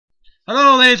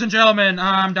Hello, ladies and gentlemen.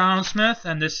 I'm Donald Smith,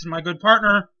 and this is my good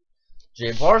partner,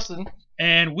 James Larson.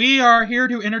 and we are here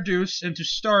to introduce and to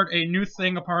start a new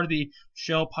thing, a part of the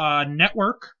ShellPod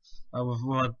network of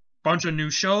a bunch of new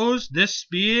shows. This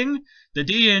being the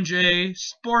D&J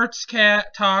Sports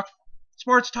Talk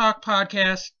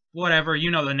Podcast. Whatever,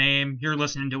 you know the name. You're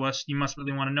listening to us. You must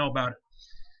really want to know about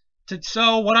it.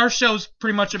 So, what our show's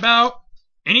pretty much about,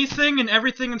 anything and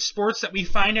everything in sports that we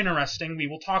find interesting, we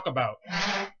will talk about.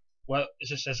 Well, it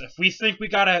just says if we think we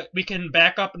can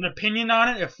back up an opinion on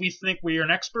it, if we think we are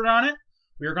an expert on it,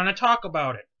 we are going to talk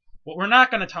about it. What we're not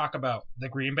going to talk about, the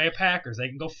Green Bay Packers, they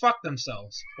can go fuck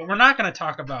themselves. What we're not going to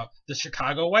talk about, the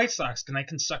Chicago White Sox, and they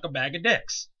can suck a bag of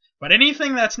dicks. But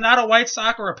anything that's not a White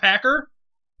Sox or a Packer,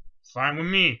 fine with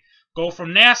me. Go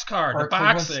from NASCAR to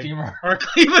boxing, or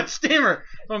Cleveland Steamer,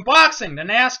 from boxing to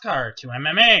NASCAR to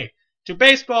MMA to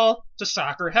baseball to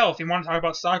soccer. Hell, if you want to talk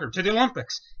about soccer, to the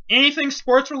Olympics. Anything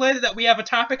sports related that we have a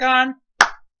topic on,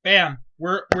 bam,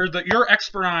 we're your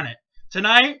expert on it.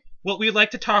 Tonight, what we'd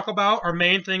like to talk about, our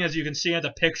main thing, as you can see at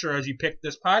the picture as you pick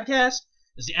this podcast,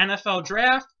 is the NFL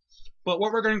draft. But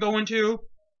what we're going to go into,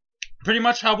 pretty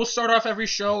much how we'll start off every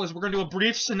show, is we're going to do a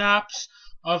brief synopsis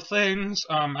of things.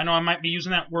 I know I might be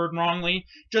using that word wrongly.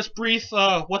 Just brief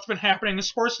what's been happening in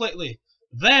sports lately.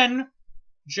 Then,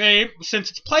 Jay, since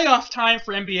it's playoff time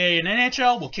for NBA and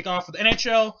NHL, we'll kick off with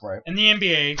NHL and the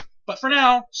NBA. But for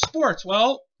now, sports.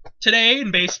 Well, today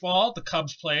in baseball, the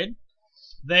Cubs played.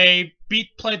 They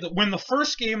win the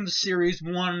first game of the series,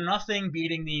 1-0,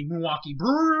 beating the Milwaukee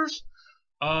Brewers.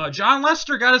 John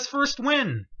Lester got his first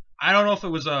win. I don't know if it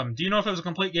was. Do you know if it was a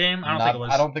complete game? I don't think it was.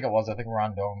 I don't think it was. I think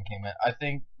Rondon came in.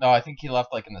 I think he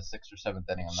left like in the 6th or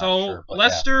 7th inning. I'm not sure. So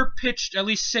Lester pitched at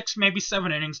least 6, maybe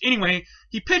 7 innings. Anyway,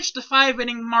 he pitched the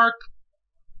 5-inning mark,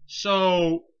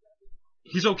 so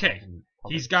he's okay.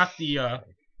 He's got the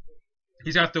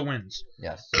wins.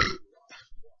 Yes.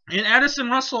 And Addison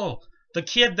Russell, the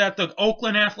kid that the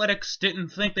Oakland Athletics didn't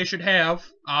think they should have,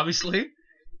 obviously,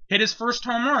 hit his first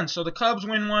home run. So the Cubs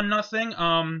win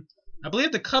 1-0. I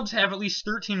believe the Cubs have at least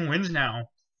 13 wins now.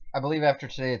 I believe after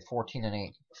today it's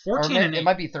 14-8. 14-8. It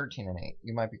might be 13-8.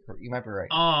 You might be right.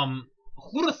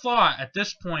 Who'd have thought at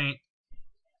this point,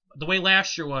 the way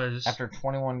last year was, after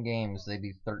 21 games they'd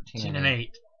be 13-8.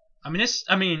 I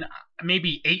mean,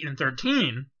 maybe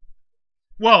 8-13.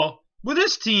 Well, with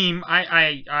this team,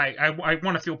 I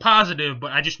want to feel positive,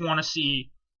 but I just want to see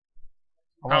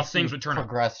how things would turn out.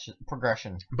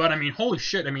 Progression. But I mean, holy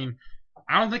shit! I mean,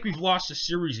 I don't think we've lost a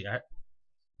series yet.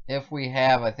 If we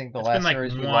have, I think the last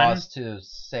series we lost to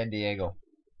San Diego.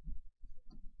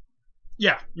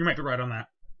 Yeah, you might be right on that.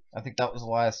 I think that was the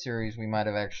last series we might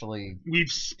have actually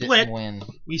didn't win.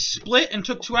 We split and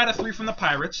took 2 out of 3 from the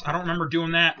Pirates. I don't remember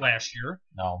doing that last year.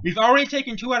 No. We've already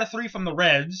taken 2 out of 3 from the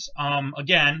Reds.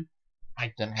 Again,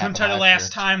 I couldn't tell you the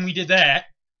last time we did that.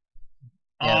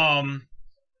 Yeah.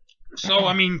 So,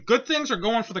 I mean, good things are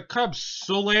going for the Cubs.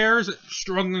 Soler's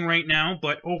struggling right now,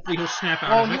 but hopefully he'll snap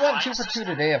out of it. Well, he went 2 for 2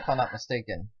 today, if I'm not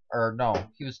mistaken. Or, no,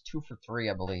 he was 2 for 3,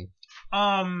 I believe.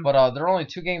 But they're only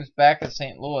 2 games back at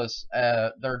St. Louis.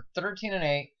 They're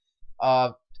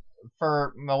 13-8.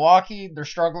 For Milwaukee, they're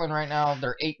struggling right now.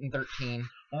 They're 8-13.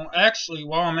 Well, actually,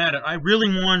 while I'm at it, I really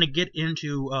want to get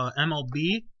into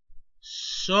MLB.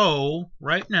 So,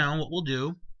 right now, what we'll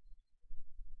do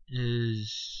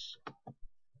is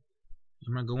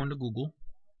I'm going to go into Google.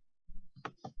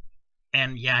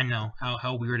 And, yeah, I know.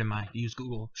 How weird am I to use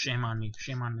Google? Shame on me.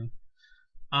 Shame on me.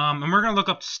 And we're going to look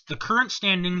up the current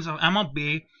standings of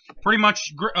MLB. Pretty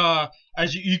much,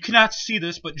 as you cannot see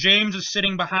this, but James is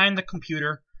sitting behind the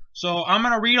computer. So I'm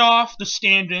going to read off the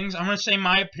standings. I'm going to say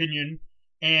my opinion.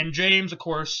 And James, of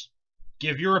course,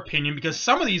 give your opinion. Because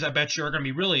some of these, I bet you, are going to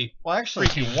be really... Well, actually,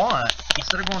 if you want,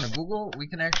 instead of going to Google, we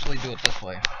can actually do it this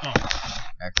way. Oh.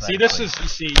 See, this is... You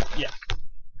see, yeah.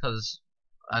 Because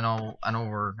I know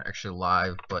we're actually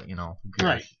live, but, you know, who cares?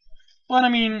 Right. But, I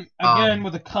mean, again,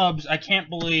 with the Cubs, I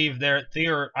can't believe they're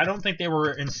I don't think they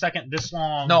were in second this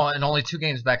long. No, and only 2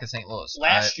 games back at St. Louis.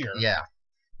 Last year. Yeah.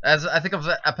 As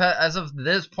of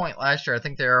this point last year, I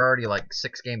think they're already like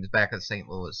 6 games back at St.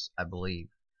 Louis, I believe.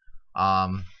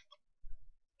 Let's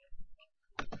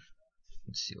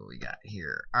see what we got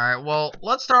here. All right, well,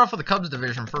 let's start off with the Cubs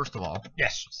division first of all.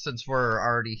 Yes. Since we're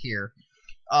already here.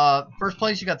 First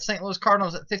place, you got the St. Louis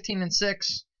Cardinals at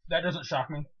 15-6. That doesn't shock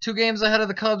me. 2 games ahead of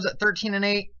the Cubs at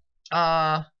 13-8.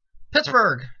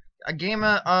 Pittsburgh, a game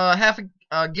and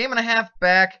a half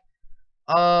back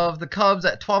of the Cubs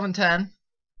at 12-10.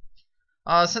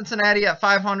 Cincinnati at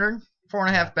 500,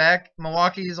 4.5 back.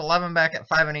 Milwaukee's 11 back at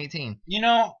 5-18. You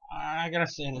know, I gotta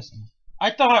say this. I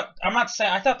thought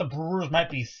the Brewers might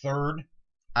be third.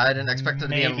 I didn't expect it to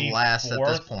be maybe in last at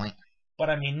this fourth. point. But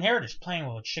I mean, they're just playing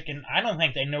with a chicken. I don't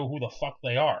think they know who the fuck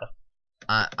they are.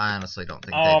 I honestly don't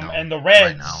think they know. And the Reds,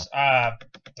 right now.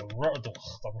 the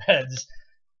Reds,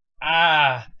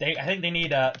 I think they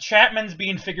need Chapman's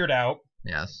being figured out.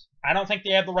 Yes. I don't think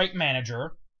they have the right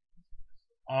manager.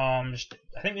 I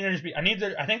think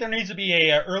there needs to be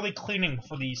a early cleaning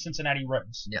for the Cincinnati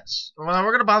Reds. Yes. Well,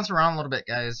 we're gonna bounce around a little bit,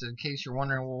 guys, in case you're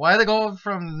wondering why they go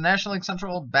from the National League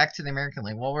Central back to the American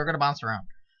League. Well, we're gonna bounce around.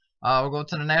 We'll go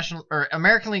to the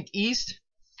American League East.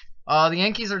 The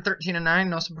Yankees are 13-9,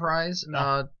 no surprise.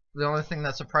 No. The only thing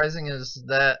that's surprising is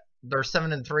that they're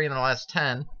 7-3 in the last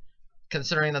 10,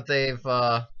 considering that they've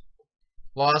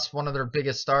lost one of their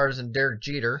biggest stars in Derek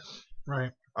Jeter.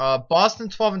 Right. Boston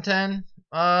 12-10.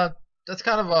 That's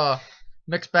kind of a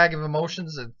mixed bag of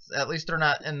emotions. At least they're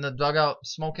not in the dugout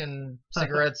smoking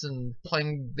cigarettes and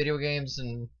playing video games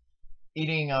and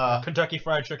eating Kentucky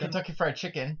Fried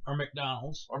Chicken. Or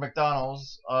McDonald's.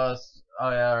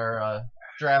 Our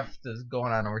draft is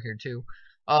going on over here too.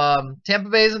 Tampa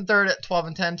Bay's in third at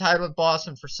 12-10, tied with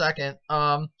Boston for second.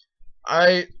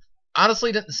 I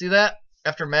honestly didn't see that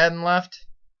after Madden left.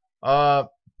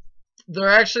 They're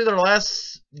actually their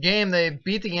last game. They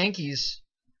beat the Yankees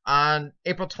on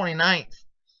April 29th,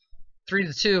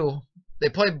 3-2. They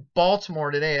played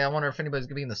Baltimore today. I wonder if anybody's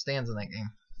gonna be in the stands in that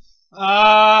game.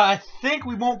 I think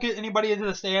we won't get anybody into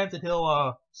the stands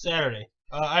until Saturday.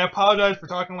 I apologize for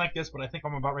talking like this, but I think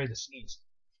I'm about ready to sneeze.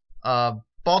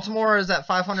 Baltimore is at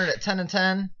 500 at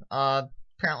 10-10.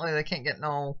 Apparently they can't get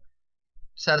no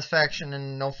satisfaction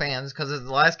and no fans because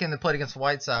the last game they played against the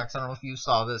White Sox. I don't know if you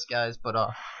saw this, guys, but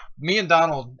me and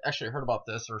Donald actually heard about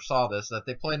this or saw this, that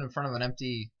they played in front of an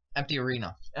empty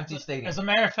arena, empty stadium. As a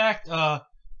matter of fact,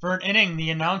 for an inning,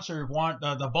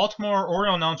 the Baltimore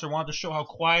Oriole announcer wanted to show how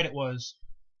quiet it was,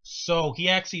 so he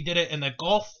actually did it in the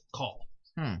golf call.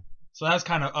 So that's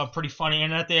kind of pretty funny.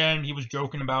 And at the end, he was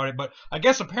joking about it, but I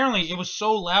guess apparently it was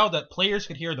so loud that players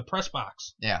could hear the press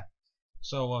box. Yeah.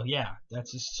 So yeah,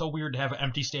 that's just so weird to have an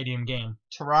empty stadium game.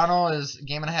 Toronto is a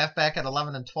game and a half back at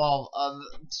 11-12.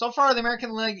 So far, the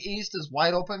American League East is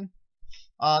wide open.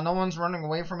 No one's running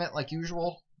away from it like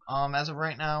usual. As of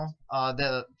right now,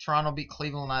 the Toronto beat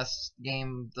Cleveland last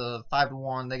game, the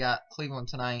 5-1. They got Cleveland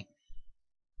tonight.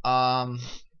 Well,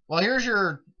 here's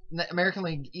your American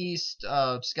League East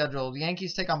schedule. The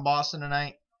Yankees take on Boston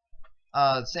tonight.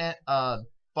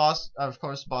 Boston, of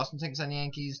course, Boston takes on the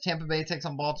Yankees. Tampa Bay takes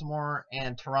on Baltimore,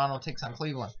 and Toronto takes on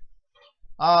Cleveland.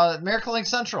 American League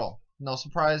Central, no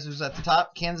surprise who's at the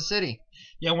top. Kansas City.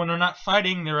 Yeah, when they're not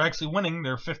fighting, they're actually winning.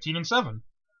 They're 15-7.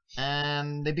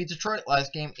 And they beat Detroit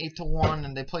last game 8-1,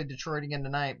 and they played Detroit again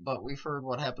tonight. But we've heard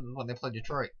what happens when they play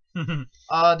Detroit.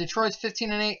 Detroit's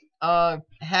 15-8,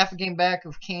 half a game back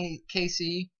of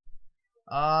KC.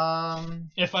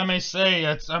 If I may say,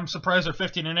 I'm surprised they're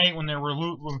 15-8 when they were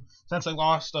since they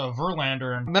lost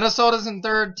Verlander and Minnesota's in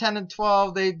third,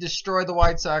 10-12. They destroyed the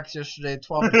White Sox yesterday,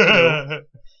 12-2.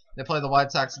 They play the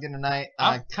White Sox again tonight.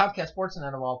 Comcast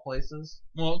Sportsnet of all places.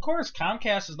 Well, of course,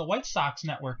 Comcast is the White Sox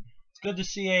network. It's good to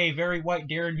see a very white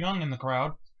Darren Young in the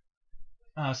crowd.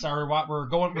 Sorry, Watt, we're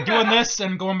doing this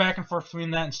and going back and forth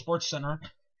between that and Sports Center.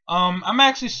 I'm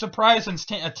actually surprised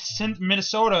since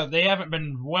Minnesota, they haven't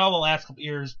been well the last couple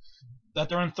years, that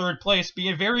they're in third place.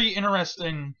 Be very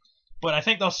interesting, but I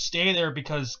think they'll stay there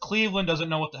because Cleveland doesn't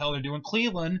know what the hell they're doing.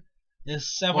 Cleveland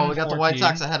is 7-14. Well, we got the White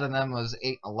Sox ahead of them was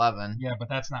 8-11. Yeah, but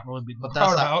that's not really But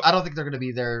that's not, I don't think they're going to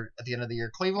be there at the end of the year.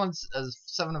 Cleveland's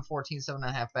 7-14,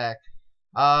 7.5 back.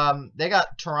 They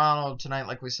got Toronto tonight,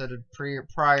 like we said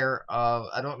prior.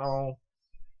 I don't know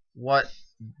what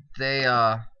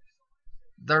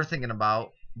they're thinking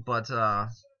about, but we're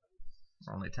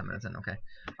only 10 minutes in. Okay.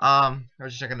 We're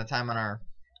just checking the time on our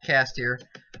cast here.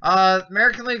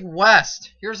 American League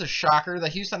West. Here's a shocker: the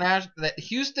Houston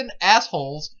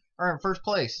assholes are in first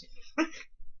place.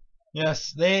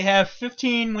 Yes, they have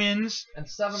 15 wins and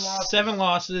 7 losses. 7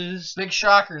 losses. Big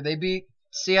shocker. They beat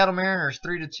Seattle Mariners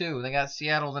 3-2. They got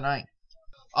Seattle tonight.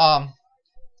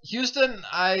 Houston,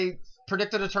 I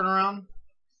predicted a turnaround.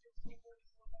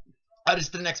 I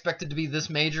just didn't expect it to be this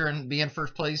major and be in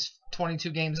first place 22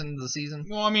 games into the season.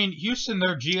 Well, I mean, Houston,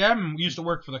 their GM used to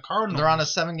work for the Cardinals. They're on a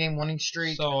 7-game winning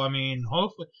streak. So, I mean,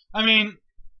 hopefully. I mean,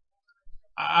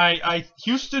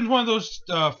 Houston's one of those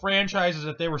franchises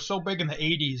that they were so big in the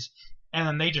 80s, and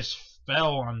then they just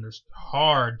fell on this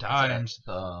hard times.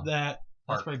 That's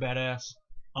pretty badass.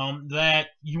 That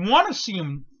you want to see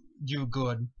them do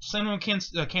good. Same with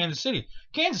Kansas City.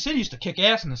 Kansas City used to kick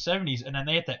ass in the 70s, and then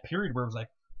they had that period where it was like,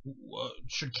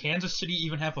 should Kansas City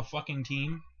even have a fucking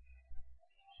team?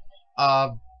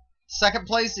 Second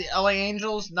place, the LA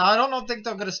Angels. Now I don't think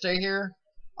they're gonna stay here.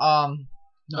 They're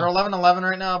No. 11-11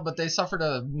 right now, but they suffered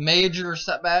a major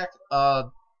setback.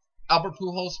 Albert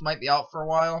Pujols might be out for a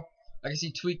while. I guess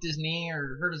he tweaked his knee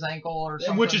or hurt his ankle or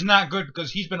something. Which is not good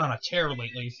because he's been on a tear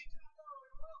lately.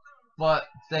 But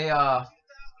they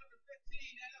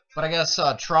but I guess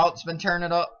Trout's been tearing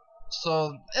it up.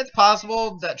 So it's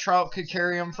possible that Trout could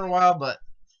carry him for a while, but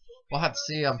we'll have to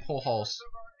see on Pujols.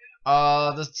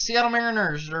 The Seattle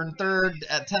Mariners are in third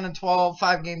at 10-12,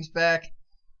 5 games back.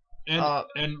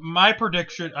 And my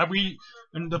prediction,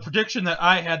 and the prediction that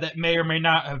I had that may or may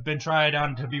not have been tried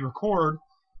on to be recorded,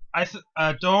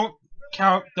 I don't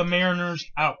count the Mariners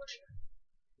out.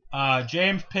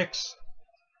 James picks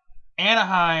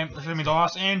the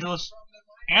Los Angeles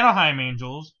Anaheim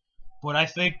Angels, but I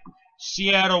think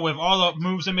Seattle, with all the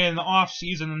moves they made in the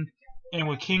offseason, and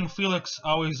with King Felix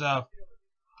always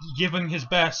giving his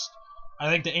best, I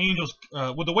think the Angels,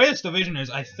 with the way this division is,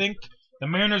 I think the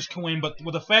Mariners can win, but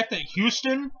with the fact that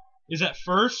Houston is at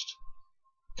first,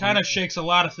 kind of shakes a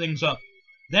lot of things up.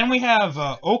 Then we have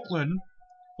Oakland.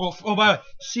 By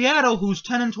Seattle, who's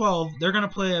 10-12, they're gonna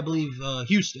play, I believe,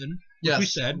 Houston. Yes, we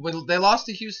said they lost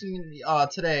to Houston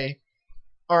today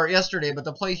or yesterday, but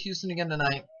they'll play Houston again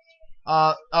tonight.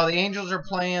 The Angels are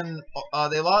playing.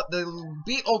 They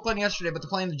beat Oakland yesterday, but they're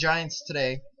playing the Giants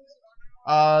today.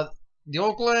 The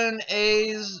Oakland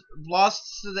A's lost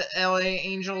to the LA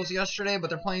Angels yesterday, but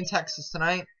they're playing Texas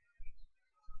tonight.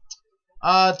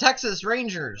 Texas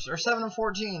Rangers are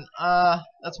 7-14. I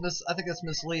think that's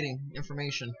misleading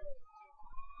information.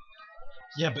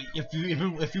 Yeah, but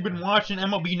if you've been watching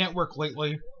MLB Network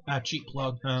lately, cheap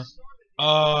plug,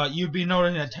 you'd be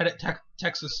noting that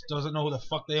Texas doesn't know who the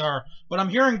fuck they are. But I'm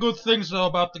hearing good things though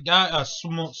about the guy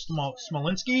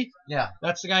Smolinski. Yeah,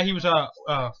 that's the guy. He was a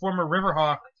former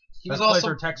Riverhawk. He was also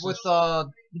with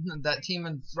that team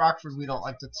in Rockford we don't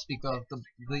like to speak of.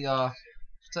 What's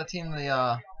that team?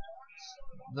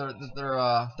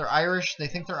 They're Irish. They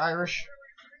think they're Irish.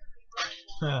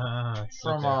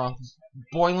 From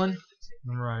Boylan.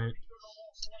 Right.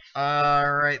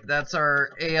 Alright, that's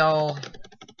our AL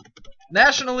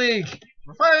National League.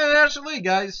 We're finally in the National League,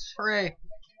 guys. Hooray.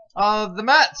 The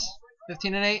Mets,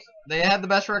 15-8. They had the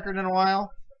best record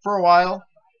for a while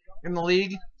in the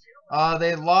league.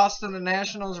 They lost to the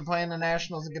Nationals. They're playing the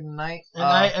Nationals again tonight.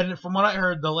 And from what I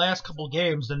heard, the last couple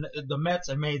games, the Mets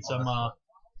have made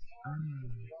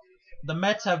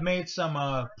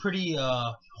some pretty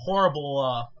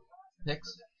horrible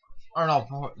picks. Or no,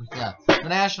 yeah. The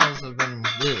Nationals have been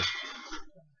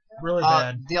really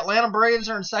bad. The Atlanta Braves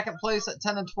are in second place at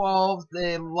 10-12.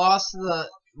 They lost to the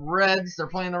Reds. They're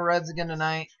playing the Reds again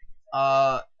tonight.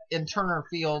 In Turner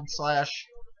Field /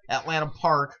 Atlanta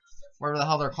Park, whatever the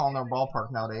hell they're calling their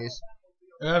ballpark nowadays.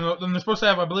 And they're supposed to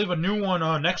have, I believe, a new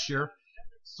one next year.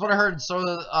 That's what I heard. So,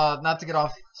 not to get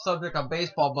off subject on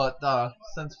baseball, but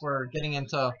since we're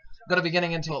going to be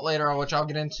getting into it later, which I'll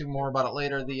get into more about it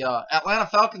later, the Atlanta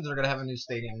Falcons are going to have a new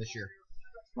stadium this year.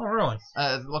 Oh, really?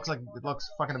 It looks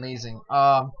fucking amazing.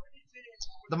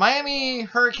 The Miami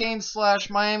Hurricanes /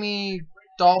 Miami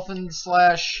Dolphins /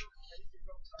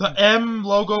 the M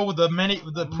logo with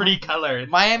the pretty colors.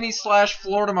 Miami /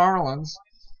 Florida Marlins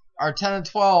are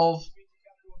 10-12,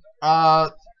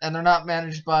 and they're not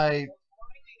managed by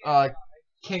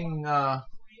King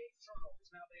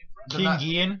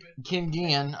Guillen,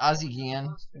 Ozzie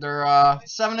Guillen. They're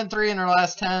 7-3 in their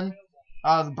last 10.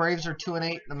 The Braves are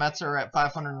 2-8. The Mets are at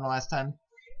 500 in the last 10.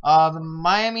 The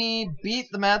Miami beat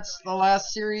the Mets the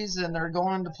last series, and they're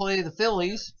going to play the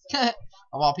Phillies. Of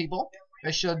all people,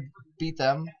 they should beat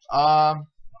them. I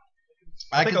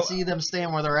can see them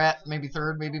staying where they're at, maybe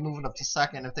third, maybe moving up to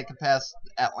second if they can pass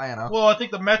Atlanta. Well, I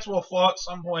think the Mets will fall at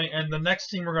some point, and the next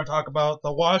team we're going to talk about,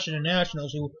 the Washington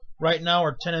Nationals, who right now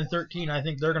are 10-13. I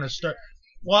think they're going to start.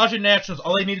 Washington Nationals,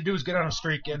 all they need to do is get on a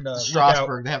streak and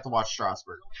Strasburg. They have to watch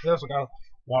Strasburg. They also got to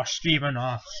watch Steven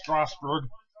Strasburg,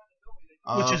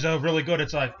 which is really good.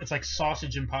 It's like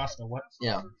sausage and pasta. What?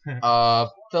 Yeah. The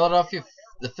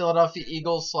Philadelphia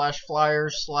Eagles /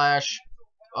 Flyers /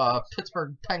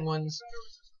 Pittsburgh Penguins.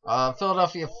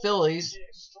 Philadelphia Phillies.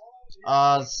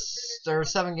 They're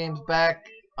 7 games back.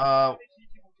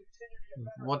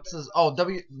 What's this? Oh,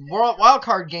 wild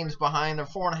card games behind. They're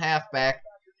 4.5 back.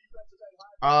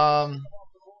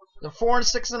 They're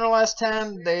 4-6 in their last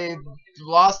 10. They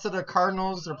lost to the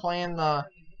Cardinals. They're playing the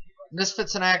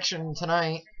Misfits in action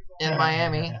tonight in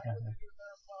Miami.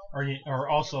 Or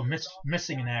also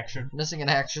missing in action. Missing in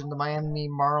action, the Miami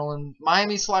 /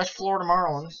 Florida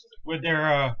Marlins. With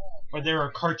their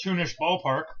cartoonish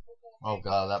ballpark. Oh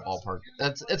god, that ballpark.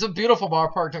 It's a beautiful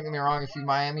ballpark, don't get me wrong, if you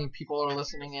Miami people are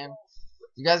listening in.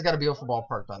 You guys got a beautiful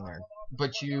ballpark down there,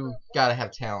 but you gotta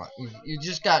have talent. You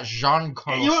just got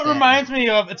Giancarlo. You know what it reminds me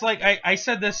of? It's like I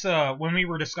said this when we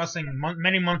were discussing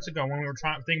many months ago when we were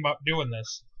trying to think about doing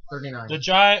this. 39. The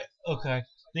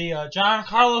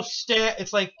Giancarlo Stat.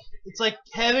 It's like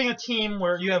having a team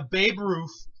where you have Babe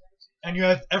Ruth and you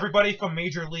have everybody from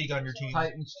Major League on your team.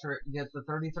 Titans get the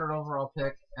 33rd overall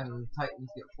pick, and the Titans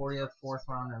get 40th, 4th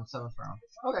round, and 7th round.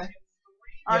 Okay.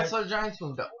 All right, so the Giants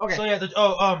moved up. Okay. So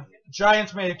yeah,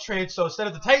 Giants made a trade. So instead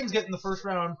of the Titans getting the first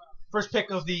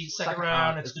pick of the second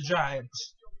round, it's the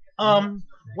Giants.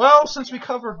 Well, since we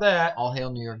covered that, all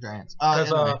hail New York Giants.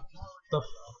 Anyway. The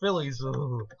Phillies.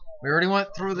 We already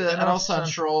went through the NL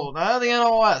Central. Now the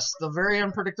NL West, the very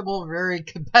unpredictable, very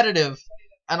competitive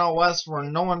NL West, where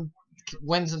no one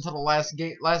wins until the last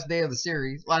day of the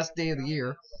series, last day of the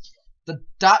year.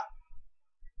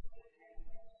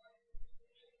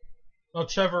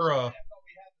 Trevor.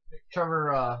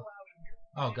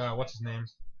 Oh God, what's his name?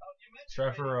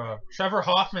 Trevor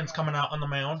Hoffman's coming out on the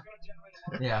mound.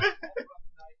 Yeah.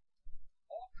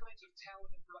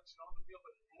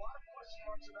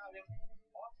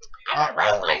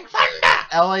 Rolling Thunder.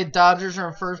 LA Dodgers are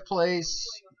in first place,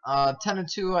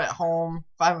 10-2 at home,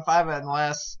 5-5 in the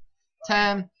last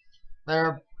 10. They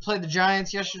played the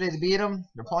Giants yesterday to beat them.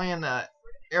 They're playing the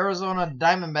Arizona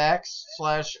Diamondbacks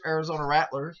 / Arizona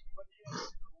Rattlers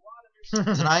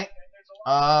tonight.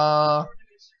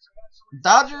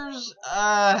 Dodgers,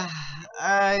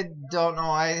 I don't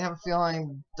know. I have a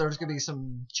feeling there's going to be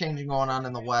some changing going on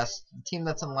in the West. The team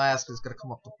that's in last is going to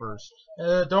come up to first.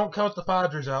 Don't count the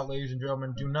Padres out, ladies and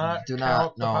gentlemen. Do not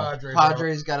count the Padres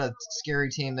Padres got a scary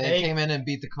team. They came in and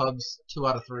beat the Cubs 2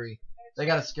 out of 3. They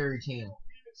got a scary team.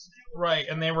 Right,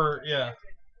 and they were, yeah.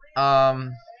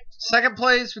 Second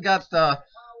place, we got the,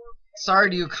 sorry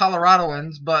to you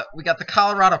Coloradoans, but we got the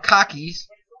Colorado Cockies.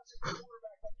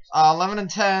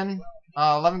 11-10.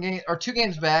 2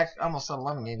 games back. I almost said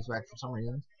 11 games back for some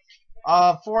reason.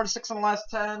 4-6 in the last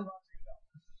 10.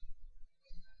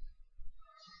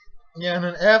 Yeah, and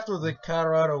then after the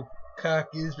Colorado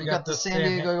Cockies, we got the San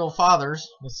Diego Fathers.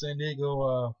 The San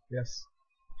Diego, yes,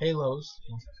 Halos.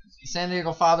 San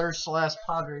Diego Fathers /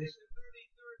 Padres.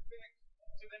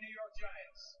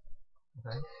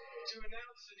 Okay.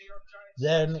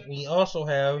 Then we also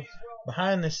have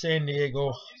behind the San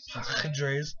Diego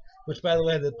Padres, which by the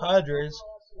way the Padres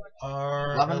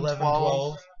are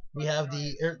 11-12. We have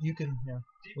the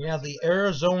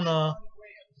Arizona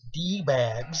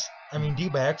D-backs.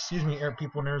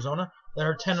 People in Arizona that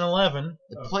are 10-11.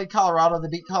 They played Colorado. They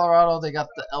beat Colorado. They got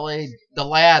the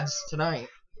Lads tonight.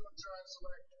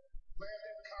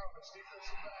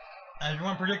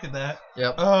 Everyone predicted that.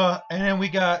 Yep. And then we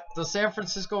got the San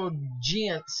Francisco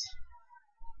Giants.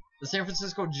 The San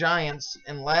Francisco Giants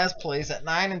in last place at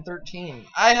 9-13.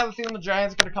 I have a feeling the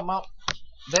Giants are going to come up.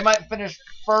 They might finish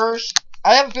first.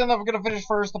 I have a feeling that we're going to finish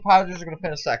first. The Padres are going to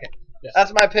finish second. Yes.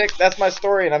 That's my pick. That's my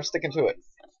story, and I'm sticking to it.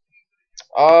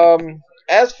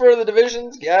 As for the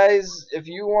divisions, guys, if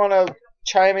you want to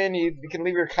chime in, you can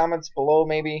leave your comments below.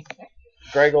 Maybe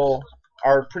Greg will,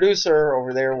 our producer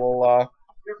over there, will.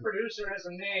 Your producer has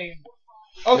a name.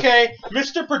 Okay,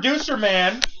 Mr. Producer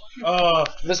Man.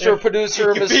 Mr.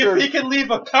 Producer, Mr. If he can leave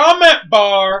a comment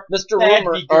bar, Mr.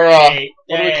 Rumor, or what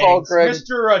do we call Greg?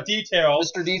 Mr. Detail.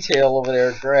 Mr. Detail over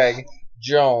there, Greg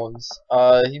Jones.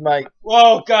 He might.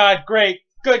 Oh God, great,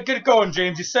 good, get it going,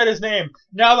 James. You said his name.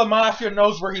 Now the mafia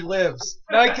knows where he lives.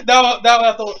 Now have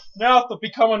to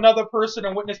become another person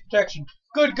in witness protection.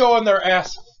 Good going there,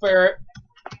 ass ferret.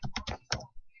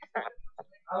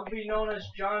 I'll be known as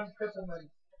John Pimpleman.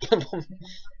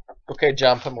 Okay,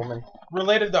 John Pimpleman.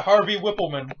 Related to Harvey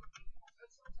Whippleman.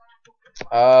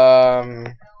 So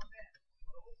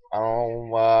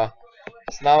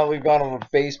now that we've gone over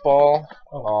baseball,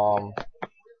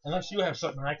 unless you have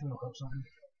something, I can look up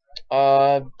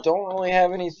something. Don't really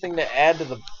have anything to add to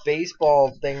the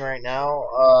baseball thing right now.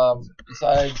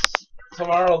 Besides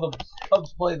tomorrow the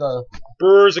Cubs play the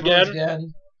Brewers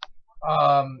again.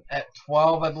 At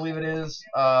 12, I believe it is.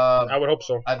 I would hope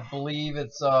so. I believe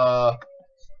it's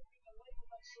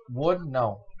Wood.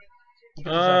 No.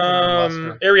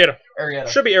 Arrieta.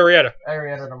 Should be Arrieta.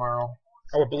 Arrieta tomorrow.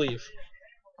 I would believe.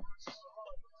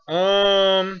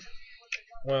 Well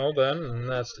then,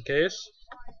 that's the case.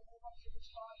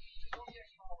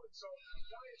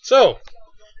 So, of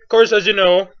course, as you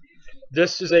know,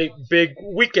 this is a big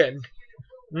weekend.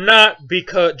 Not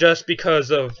just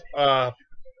because of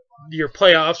your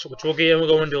playoffs, which we'll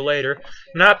go into later.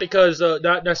 Not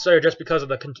necessarily just because of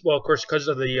because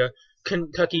of the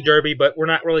Kentucky Derby, but we're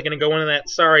not really going to go into that.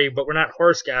 Sorry, but we're not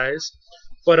horse guys.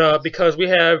 But because we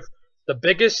have the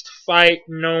biggest fight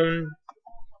known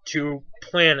to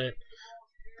plan it,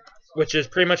 which is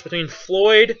pretty much between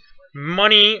Floyd,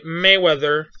 Money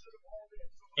Mayweather,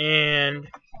 and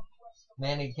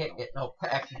Manny can't get no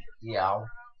Pacquiao.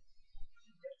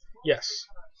 yes.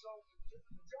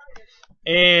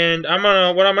 And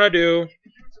what I'm gonna do is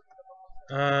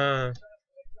I'm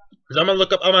gonna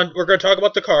look up. We're gonna talk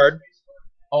about the card.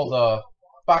 Oh, the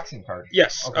boxing card.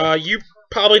 Yes. Okay. You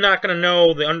probably not gonna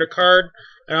know the undercard,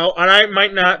 and I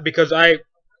might not because I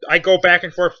go back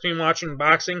and forth between watching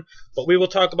boxing. But we will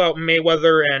talk about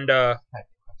Mayweather and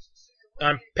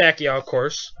Pacquiao, of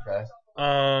course. Okay.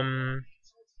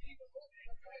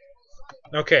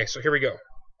 Okay, so here we go.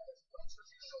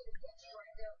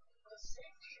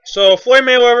 So Floyd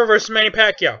Mayweather versus Manny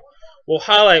Pacquiao will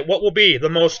highlight what will be the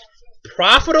most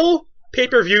profitable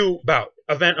pay-per-view bout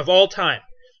event of all time.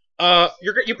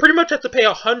 You pretty much have to pay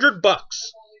 $100.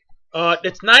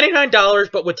 It's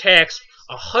 $99, but with tax,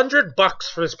 $100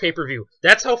 for this pay-per-view.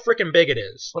 That's how freaking big it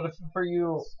is. But if for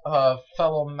you,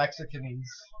 fellow Mexicans,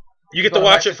 you get to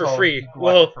watch it for free.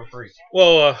 Well,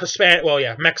 Hispanic. Well,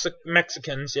 yeah,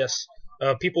 Mexicans. Yes,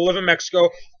 people live in Mexico.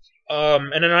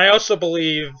 And then I also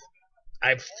believe,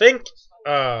 I think,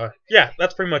 yeah,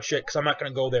 that's pretty much it. Because I'm not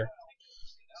gonna go there.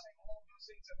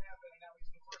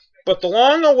 But the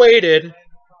long-awaited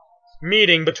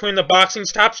meeting between the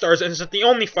boxing's top stars isn't the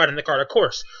only fight in the card, of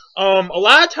course. A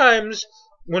lot of times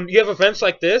when you have events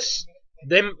like this,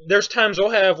 there's times they'll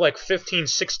have like 15,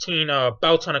 16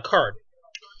 bouts on a card.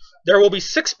 There will be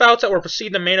 6 bouts that will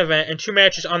precede the main event and 2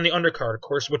 matches on the undercard, of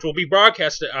course, which will be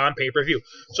broadcasted on pay-per-view.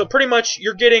 So pretty much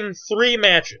you're getting 3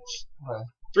 matches,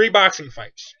 3 boxing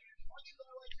fights.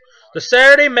 The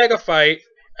Saturday mega fight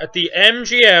at the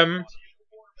MGM.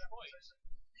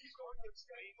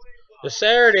 The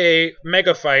Saturday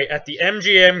mega fight at the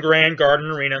MGM Grand Garden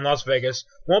Arena in Las Vegas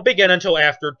won't begin until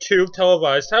after 2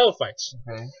 televised title fights.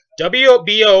 Okay.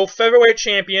 WBO featherweight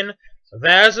champion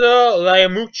Vaza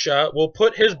Lyamucha will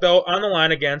put his belt on the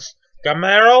line against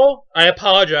Gamero, I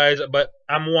apologize, but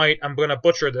I'm white, I'm going to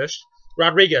butcher this,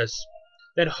 Rodriguez.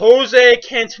 Then Jose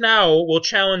Cantao will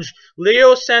challenge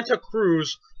Leo Santa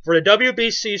Cruz for the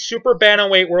WBC Super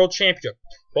Bantamweight World Championship.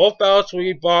 Both bouts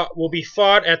will be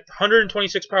fought at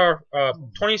 126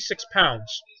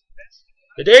 pounds.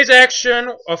 The day's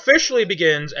action officially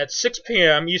begins at 6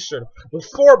 p.m. Eastern with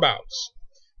 4 bouts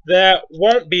that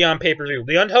won't be on pay-per-view.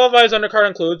 The untelevised undercard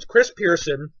includes Chris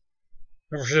Pearson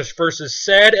versus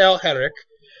Saad El Herrick,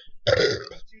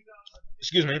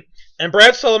 excuse me, and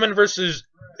Brad Sullivan versus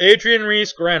Adrian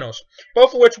Reese Granos,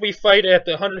 both of which will be fight at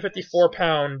the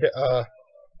 154-pound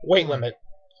weight limit.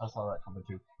 I saw that coming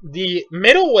too. The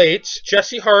middleweights,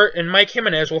 Jesse Hart and Mike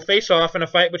Jimenez, will face off in a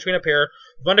fight between a pair of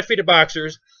undefeated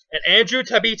boxers, and Andrew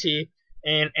Tabiti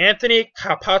and Anthony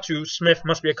Kapatu Smith,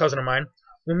 must be a cousin of mine,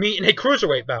 will meet in a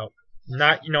cruiserweight bout.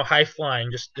 Not, high flying,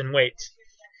 just in weights.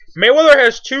 Mayweather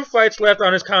has 2 fights left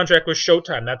on his contract with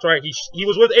Showtime. That's right. He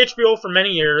was with HBO for many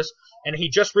years, and he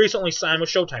just recently signed with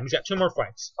Showtime. He's got 2 more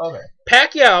fights. Okay.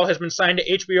 Pacquiao has been signed to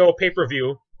HBO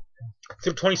pay-per-view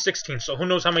through 2016, so who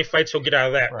knows how many fights he'll get out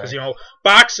of that, because,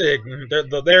 boxing,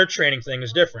 their training thing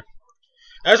is different.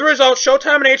 As a result,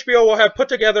 Showtime and HBO will have put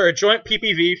together a joint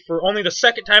PPV for only the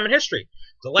 2nd time in history.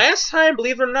 The last time,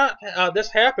 believe it or not,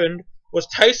 this happened was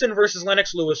Tyson versus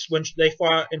Lennox Lewis when they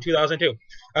fought in 2002.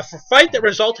 A fight that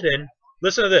resulted in,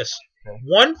 listen to this,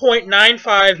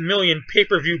 1.95 million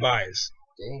pay-per-view buys.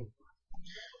 Dang.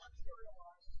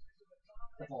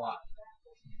 That's a lot.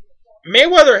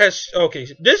 Mayweather has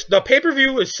the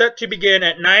pay-per-view is set to begin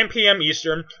at 9 p.m.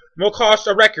 Eastern. Will cost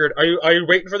a record. Are you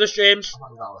waiting for this, James?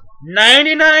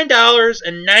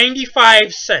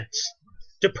 $99.95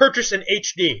 to purchase in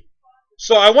HD.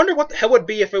 So I wonder what the hell would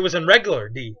be if it was in regular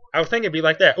D. I would think it'd be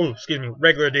like that. Oh, excuse me,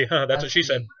 regular D. Huh, that's what she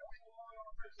said.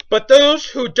 But those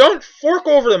who don't fork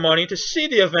over the money to see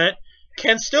the event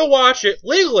can still watch it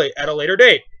legally at a later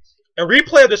date. A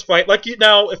replay of this fight,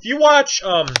 if you watch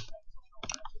HBO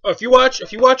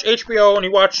and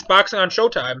you watch boxing on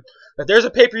Showtime, that there's a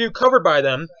pay-per-view covered by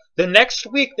them, the next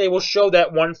week they will show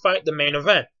that one fight, the main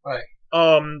event. Right.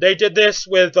 They did this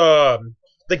with not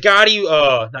Gotti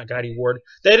Ward.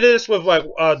 They did this with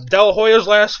De La Hoya's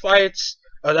last fights.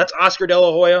 That's Oscar De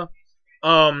La Hoya.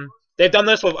 They've done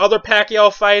this with other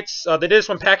Pacquiao fights. They did this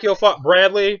when Pacquiao fought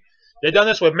Bradley. They've done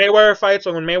this with Mayweather fights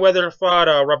when Mayweather fought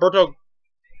Roberto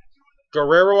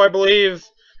Guerrero, I believe,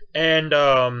 and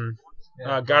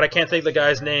God, I can't think of the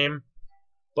guy's name.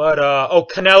 But,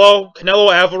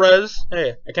 Canelo Alvarez.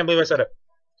 Hey, I can't believe I said it.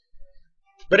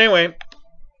 But anyway,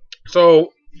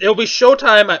 so it'll be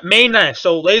Showtime at May 9th.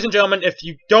 So, ladies and gentlemen, if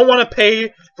you don't want to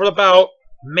pay for the bout,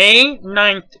 May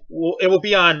 9th, it will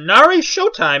be on not already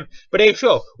Showtime, but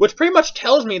HBO, which pretty much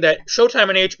tells me that Showtime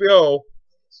and HBO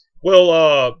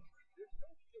will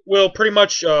pretty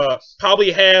much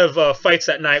probably have fights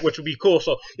that night, which would be cool.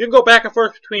 So you can go back and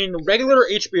forth between regular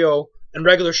HBO and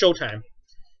regular Showtime.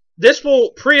 This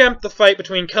will preempt the fight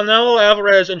between Canelo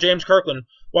Alvarez and James Kirkland,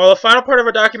 while the final part of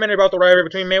a documentary about the rivalry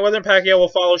between Mayweather and Pacquiao will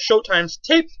follow Showtime's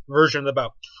taped version of the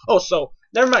bout. Oh, so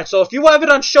never mind. So if you have it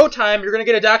on Showtime, you're going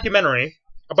to get a documentary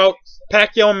about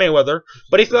Pacquiao and Mayweather.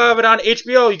 But if you have it on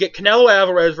HBO, you get Canelo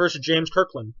Alvarez versus James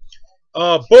Kirkland.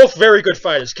 Both very good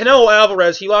fighters. Canelo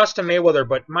Alvarez, he lost to Mayweather,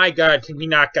 but my God, can he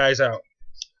knock guys out.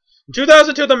 In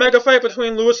 2002, the mega fight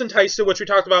between Lewis and Tyson, which we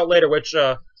talked about later, which,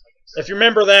 if you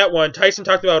remember that one, Tyson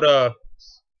talked about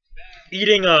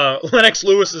eating Lennox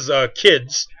Lewis's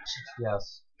kids.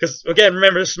 Yes. Because, again,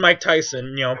 remember, this is Mike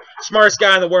Tyson, smartest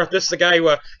guy in the world. This is the guy who,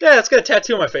 let's get a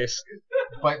tattoo on my face.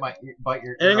 Bite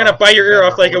your. And I'm gonna bite your ear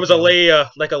off like it was a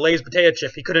Lay's potato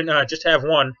chip. He couldn't just have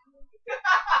one.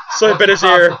 So he bit his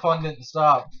ear. The fun didn't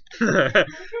stop.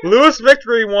 Lewis'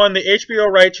 victory won the HBO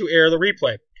right to air the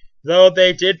replay, though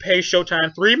they did pay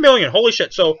Showtime $3 million. Holy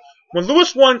shit! So when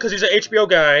Lewis won because he's an HBO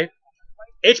guy,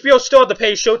 HBO still had to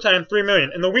pay Showtime $3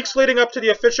 million. In the weeks leading up to the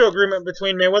official agreement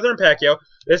between Mayweather and Pacquiao,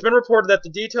 it has been reported that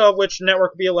the detail of which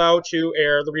network would be allowed to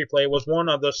air the replay was one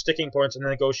of the sticking points in the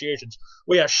negotiations.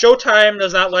 Well, yeah, Showtime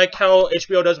does not like how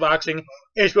HBO does boxing.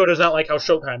 HBO does not like how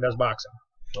Showtime does boxing.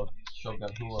 Shogun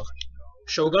Hua.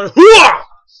 Shogun Hua!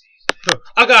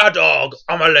 I got a dog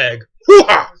on my leg.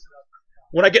 Hoo-ha!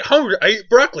 When I get hungry, I eat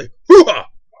broccoli. Hoo-ha!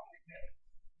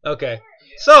 Okay.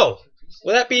 So,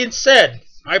 with that being said,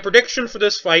 my prediction for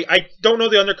this fight, I don't know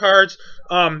the undercards.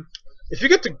 If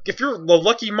you're the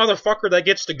lucky motherfucker that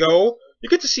gets to go, you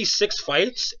get to see 6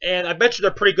 fights, and I bet you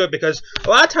they're pretty good because a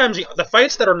lot of times the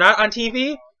fights that are not on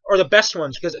TV are the best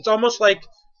ones because it's almost like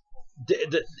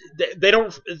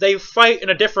they fight in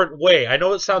a different way. I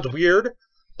know it sounds weird,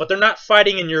 but they're not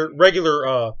fighting in your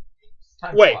regular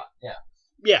way. Slot. Yeah.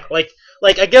 Yeah, like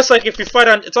I guess like if you fight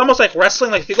on, it's almost like wrestling.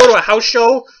 Like if you go to a house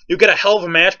show, you get a hell of a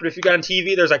match, but if you got on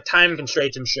TV, there's like time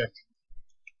constraints and shit.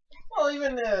 Well,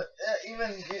 even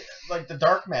like the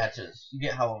dark matches, you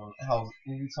get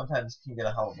you sometimes can get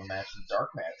a hell of a match in dark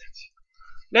matches.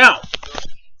 Now,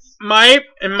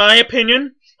 in my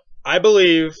opinion, I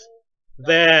believe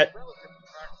Floyd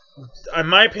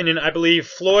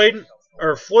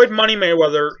Money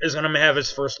Mayweather is going to have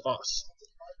his first loss.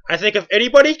 I think if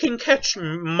anybody can catch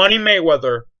Money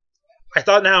Mayweather, I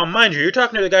thought, now, mind you, you're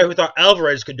talking to the guy who thought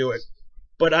Alvarez could do it.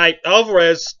 But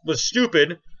Alvarez was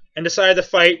stupid and decided to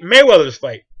fight Mayweather's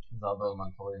fight.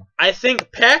 I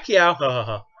think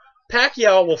Pacquiao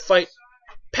will fight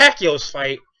Pacquiao's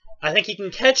fight. I think he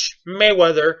can catch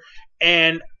Mayweather,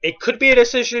 and it could be a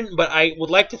decision, but I would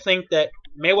like to think that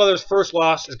Mayweather's first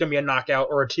loss is going to be a knockout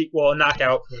or a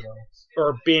knockout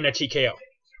or being a TKO.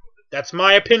 That's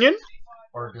my opinion.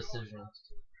 Or a decision.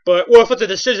 But, well, if it's a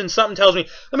decision, something tells me.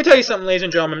 Let me tell you something, ladies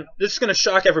and gentlemen. This is going to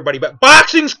shock everybody, but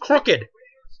boxing's crooked.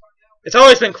 It's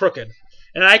always been crooked.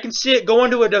 And I can see it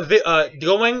going to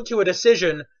a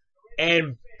decision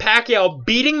and Pacquiao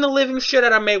beating the living shit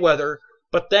out of Mayweather,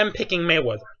 but them picking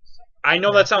Mayweather. I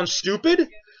know that sounds stupid,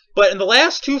 but in the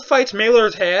last 2 fights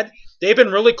Mayweather's had, they've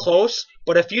been really close.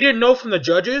 But if you didn't know from the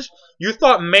judges, you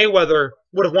thought Mayweather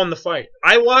would have won the fight.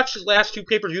 I watched his last 2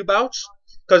 pay-per-view bouts.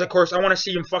 Because, of course, I want to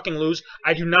see him fucking lose.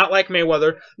 I do not like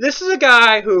Mayweather. This is a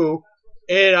guy who,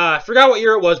 I forgot what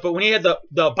year it was, but when he had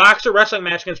the boxer wrestling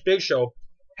match against Big Show,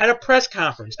 had a press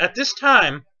conference. At this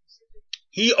time,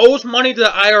 he owes money to the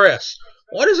IRS.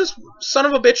 What is this son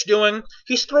of a bitch doing?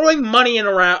 He's throwing money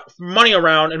around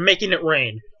and making it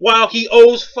rain, while he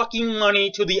owes fucking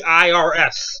money to the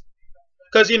IRS.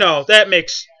 Because, that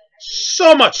makes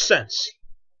so much sense.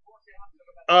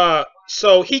 I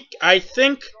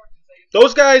think...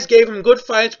 those guys gave him good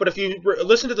fights, but if you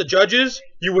listen to the judges,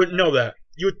 you wouldn't know that.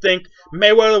 You would think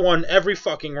Mayweather won every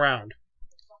fucking round.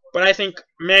 But I think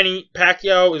Manny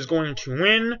Pacquiao is going to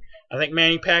win. I think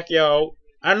Manny Pacquiao,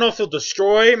 I don't know if he'll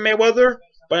destroy Mayweather,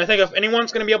 but I think if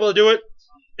anyone's going to be able to do it,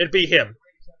 it'd be him.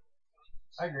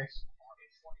 I agree.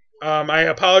 I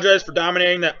apologize for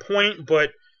dominating that point,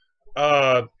 but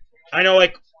I know,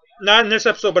 like, not in this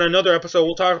episode, but another episode,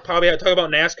 we'll probably talk about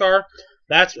NASCAR.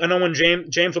 I know when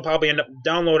James will probably end up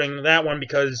downloading that one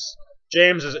because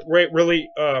James is really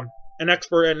an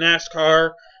expert at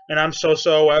NASCAR, and I'm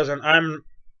so-so. I'm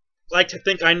like to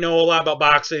think I know a lot about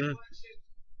boxing,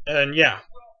 and yeah.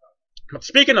 But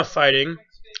speaking of fighting,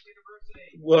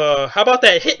 how about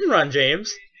that hit and run,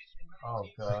 James? Oh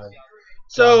God.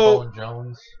 So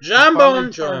John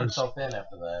Bone Jones turned himself in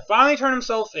after that. Finally turned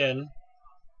himself in.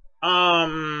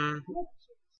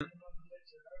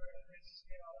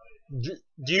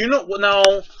 Do you know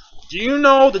now? Do you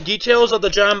know the details of the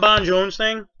John Bon Jones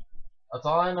thing? That's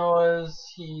all I know is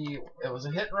it was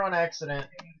a hit and run accident,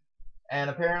 and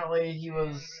apparently he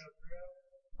was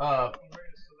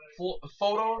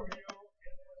photo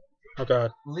Oh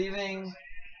God. leaving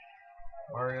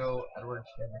Mario Edward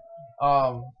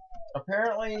Skinner.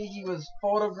 Apparently he was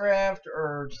photographed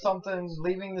or something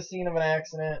leaving the scene of an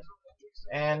accident,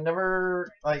 and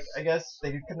never, like, I guess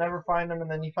they could never find him,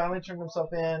 and then he finally turned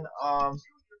himself in.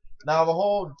 Now the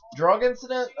whole drug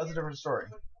incident, that's a different story.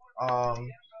 I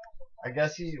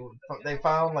guess they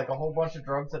found like a whole bunch of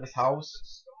drugs at his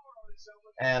house,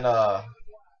 and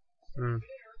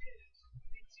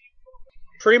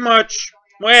Pretty much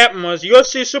what happened was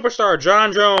UFC superstar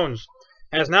John Jones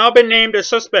has now been named as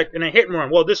suspect in a hit and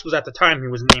run. Well, this was at the time he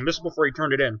was named. This is before he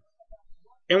turned it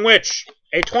in which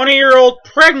a 20-year-old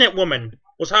pregnant woman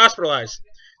was hospitalized.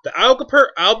 The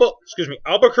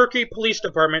Albuquerque Police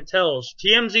Department tells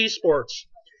TMZ Sports.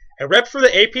 A rep for the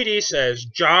APD says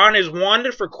John is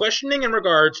wanted for questioning in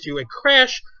regards to a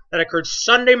crash that occurred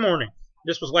Sunday morning.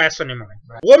 This was last Sunday morning.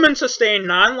 Right. Woman sustained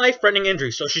non-life-threatening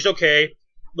injuries, so she's okay.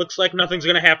 Looks like nothing's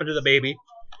going to happen to the baby.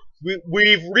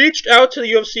 We've reached out to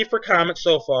the UFC for comment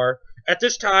so far. At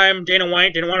this time, Dana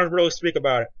White didn't want to really speak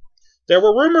about it. There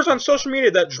were rumors on social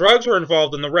media that drugs were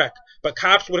involved in the wreck, but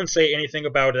cops wouldn't say anything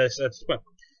about it.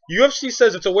 UFC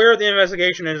says it's aware of the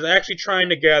investigation and is actually trying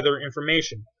to gather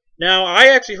information. Now, I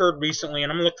actually heard recently,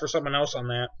 and I'm going to look for something else on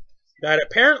that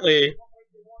apparently...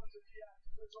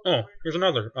 Oh, here's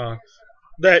another.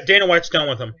 That Dana White's done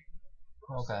with him.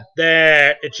 Okay.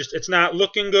 That it's not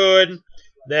looking good.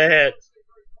 That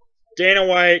Dana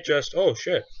White just... Oh,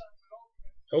 shit.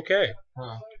 Okay.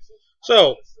 Huh.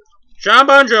 So, John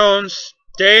Bon Jones,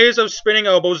 days of spinning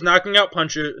elbows, knockout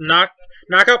punches, and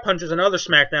other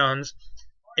smackdowns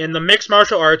in the mixed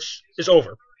martial arts is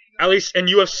over. At least in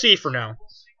UFC for now.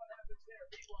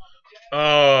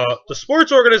 The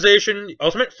sports organization,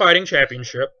 Ultimate Fighting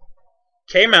Championship,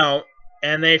 came out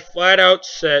and they flat out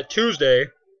said Tuesday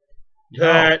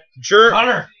that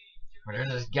Hunter, where's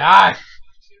this guy?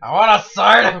 I want to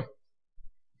sign him.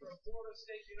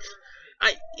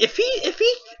 If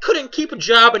he couldn't keep a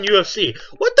job in UFC,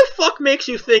 what the fuck makes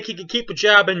you think he could keep a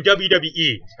job in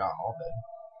WWE? Scott Hall did.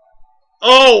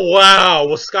 Oh wow,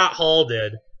 well Scott Hall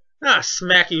did. Ah,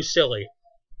 smack you silly.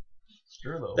 It's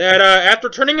true though. That after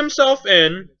turning himself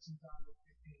in,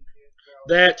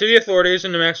 that to the authorities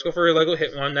in New Mexico for illegal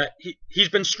hit one, that he's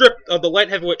been stripped of the light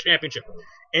heavyweight championship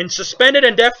and suspended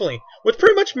indefinitely, which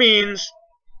pretty much means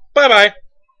bye bye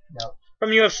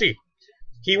from UFC.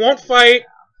 He won't fight.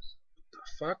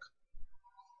 Fuck.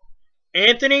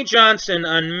 Anthony Johnson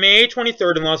on May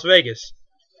 23rd in Las Vegas.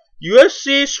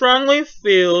 UFC strongly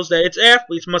feels that its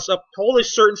athletes must uphold a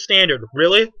certain standard.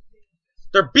 Really?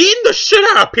 They're beating the shit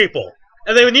out of people,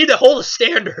 and they need to hold a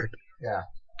standard. Yeah.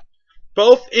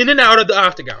 Both in and out of the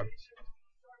octagon.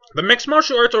 The Mixed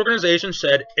Martial Arts Organization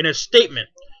said in a statement,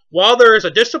 while there is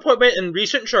a disappointment in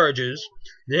recent charges,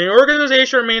 the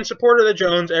organization remains supportive of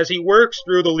Jones as he works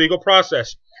through the legal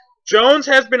process. Jones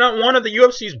has been one of the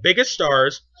UFC's biggest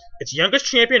stars, its youngest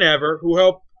champion ever, who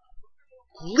helped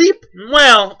leap...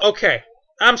 Well, okay.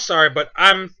 I'm sorry, but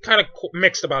I'm kind of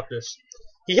mixed about this.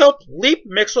 He helped leap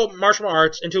mixed martial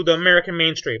arts into the American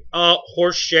mainstream.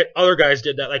 Horse shit. Other guys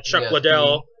did that, like Chuck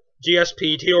Liddell,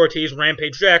 GSP, T. Ortiz,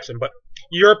 Rampage Jackson. But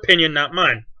your opinion, not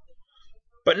mine.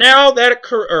 But now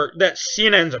that's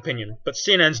CNN's opinion. But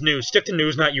CNN's news. Stick to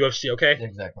news, not UFC, okay?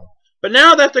 Exactly. But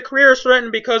now that the career is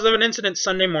threatened because of an incident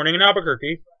Sunday morning in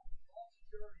Albuquerque,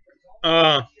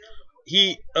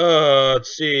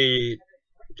 let's see,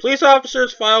 police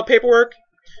officers filed paperwork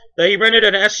that he rented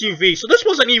an SUV. So this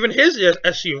wasn't even his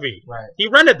SUV. Right. He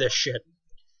rented this shit.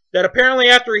 That apparently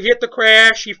after he hit the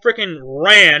crash, he freaking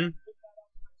ran.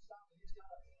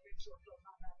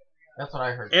 That's what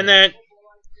I heard. And then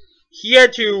he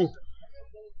had to...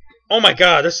 Oh my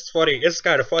god, this is funny. This is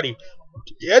kind of funny.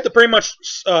 He had to pretty much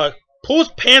pull his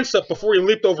pants up before he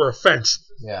leaped over a fence.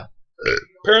 Yeah.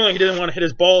 Apparently he didn't want to hit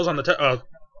his balls on the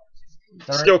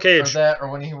steel cage. Or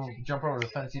when he jumped over the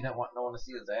fence, he didn't want no one to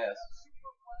see his ass.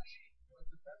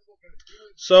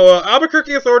 So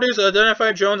Albuquerque authorities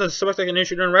identified Jones as a suspect and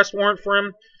issued an arrest warrant for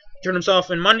him. He turned himself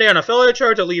in Monday on a felony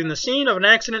charge of leaving the scene of an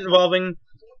accident involving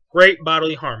great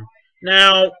bodily harm.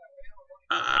 Now,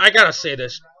 I gotta say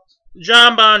this.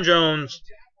 John Bon Jones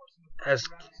has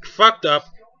fucked up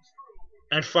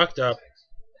and fucked up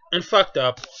and fucked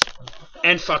up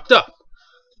and fucked up.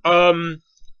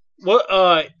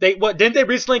 Didn't they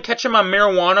recently catch him on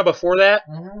marijuana before that?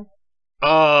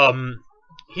 Mm-hmm.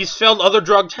 He's failed other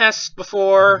drug tests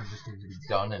before.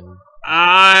 Done and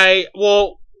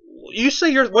you say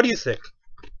yours. What do you think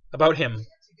about him?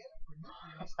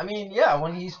 I mean, yeah,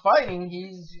 when he's fighting,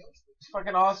 he's a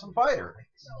fucking awesome fighter.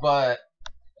 But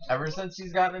ever since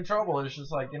he's gotten in trouble, it's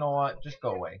just like, you know what? Just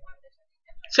go away.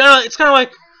 It's kind of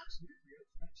like.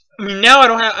 I mean, now I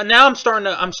don't have. Now I'm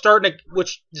starting to,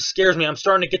 which scares me. I'm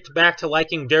starting to get back to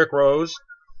liking Derrick Rose,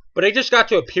 but I just got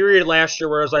to a period last year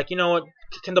where I was like, you know what?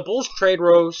 Can the Bulls trade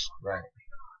Rose? Right.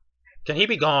 Can he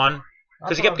be gone?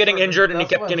 Because he kept getting injured and he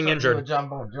kept getting injured. With John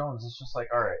Bone Jones, it's just like,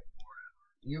 all right,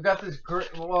 you got this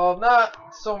great. Well, not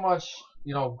so much,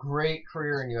 great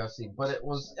career in UFC, but it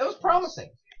was promising.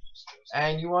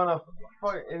 And you wanna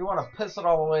piss it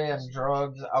all away on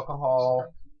drugs, alcohol,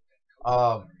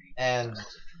 and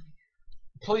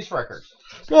police records.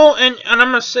 Well, and I'm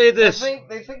gonna say this.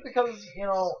 They think because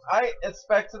I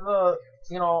expect I'm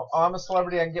a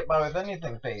celebrity, I can get by with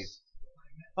anything phase.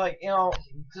 Like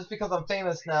just because I'm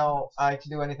famous now, I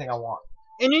can do anything I want.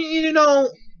 And and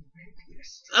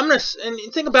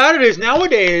the thing about it is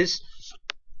nowadays,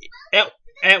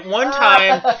 at one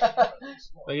time,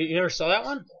 you ever saw that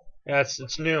one? Yeah,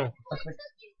 it's new.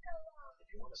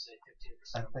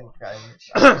 I think I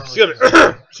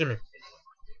Excuse me.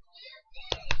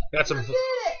 Got a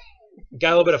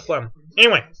little bit of phlegm.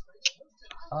 Anyway,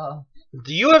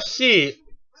 the UFC.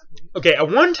 Okay, at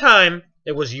one time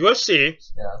it was UFC,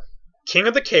 King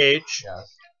of the Cage,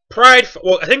 Pride.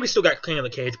 Well, I think we still got King of the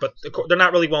Cage, but they're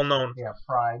not really well known. Yeah,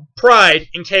 Pride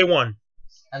and K1.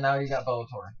 And now you got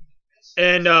Bellator.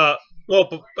 And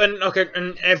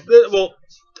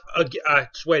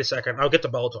wait a second. I'll get to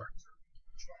Bellator.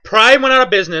 Pride went out of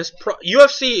business.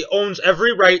 UFC owns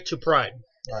every right to Pride.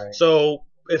 Right. So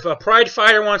if a Pride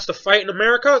fighter wants to fight in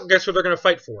America, guess what they're going to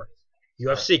fight for?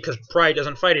 UFC, because Pride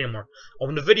doesn't fight anymore.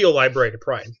 Own the video library to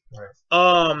Pride. Right.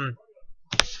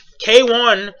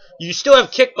 K1, you still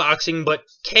have kickboxing, but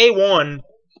K1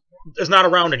 is not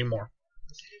around anymore.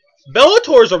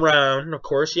 Bellator's around, of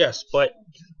course, yes, but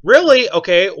really,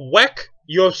 okay, WEC,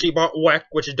 UFC bought WEC,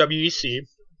 which is WEC.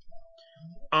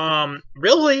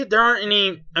 Really, there aren't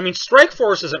any. I mean,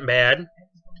 Strikeforce isn't bad,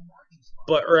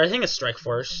 or I think it's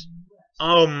Strikeforce.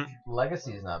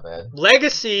 Legacy is not bad.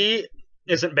 Legacy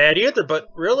isn't bad either, but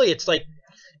really, it's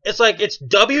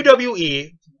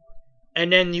WWE,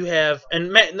 and then you have,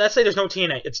 and let's say there's no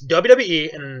TNA. It's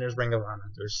WWE, and then there's Ring of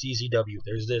Honor. There's CZW.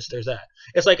 There's this. There's that.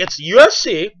 It's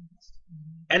UFC,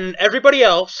 and everybody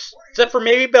else, except for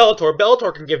maybe Bellator.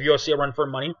 Bellator can give UFC a run for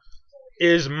money.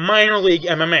 Is minor league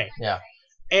MMA. Yeah.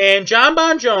 And John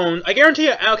Bon Jones, I guarantee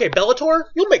you, okay, Bellator,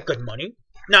 you'll make good money.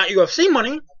 Not UFC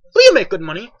money, but you make good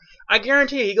money. I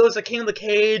guarantee you, he goes to King of the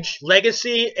Cage,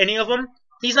 Legacy, any of them,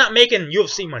 he's not making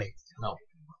UFC money. No.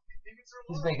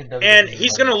 He's making WWE and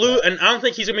he's going to money. lose, and I don't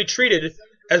think he's going to be treated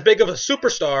as big of a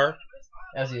superstar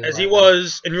as he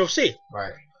was in UFC.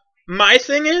 Right. My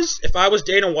thing is, if I was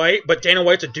Dana White, but Dana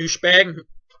White's a douchebag,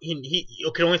 he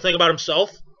can only think about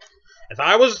himself. If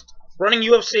I was running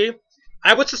UFC,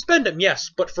 I would suspend him,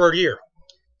 yes, but for a year.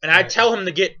 And I'd tell him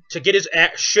to get his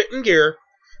shit in gear,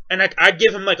 and I'd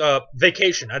give him like a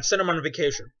vacation. I'd send him on a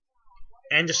vacation.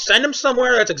 And just send him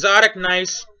somewhere that's exotic,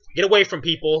 nice, get away from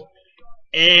people,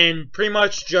 and pretty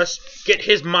much just get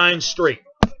his mind straight.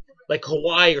 Like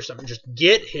Hawaii or something. Just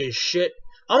get his shit.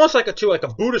 Almost like a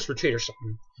Buddhist retreat or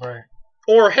something. Right.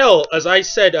 Or hell, as I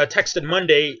said, texted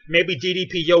Monday, maybe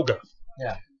DDP yoga.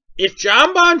 Yeah. If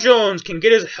John Bon Jones can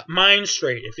get his mind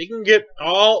straight, if he can get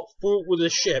all through with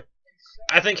his shit,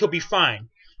 I think he'll be fine.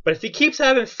 But if he keeps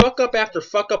having fuck up after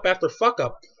fuck up after fuck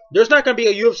up, there's not going to be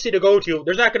a UFC to go to.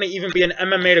 There's not going to even be an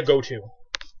MMA to go to.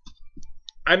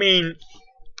 I mean,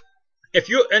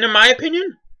 and in my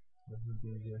opinion,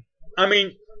 I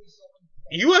mean,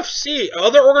 UFC,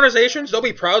 other organizations, they'll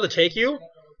be proud to take you.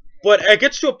 But it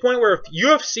gets to a point where if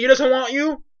UFC doesn't want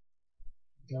you,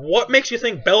 what makes you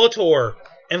think Bellator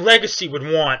and Legacy would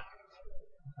want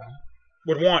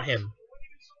him?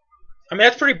 I mean,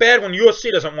 that's pretty bad when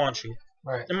UFC doesn't want you,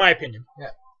 right? In my opinion.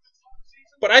 Yeah.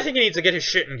 But I think he needs to get his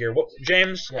shit in gear.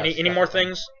 James, yes, any more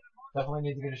things? Definitely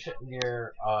needs to get his shit in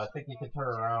gear. I think he could turn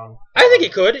around. I think he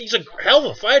could. He's a hell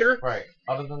of a fighter. Right.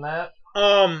 Other than that?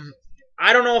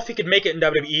 I don't know if he could make it in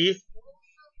WWE.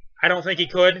 I don't think he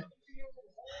could.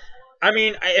 I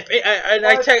mean,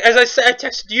 I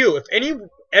texted you, if any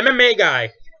MMA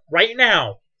guy right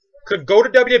now could go to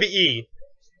WWE,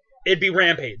 it'd be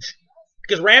Rampage.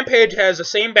 Because Rampage has the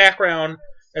same background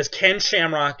as Ken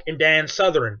Shamrock and Dan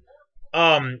Southern.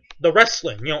 The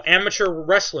wrestling, amateur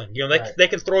wrestling. They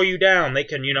can throw you down. They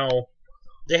can,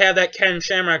 they have that Ken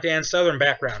Shamrock, Dan Southern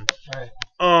background. Right.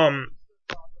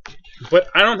 But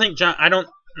I don't think I don't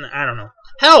know.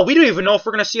 Hell, we don't even know if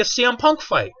we're going to see a CM Punk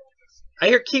fight.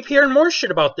 keep hearing more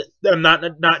shit about them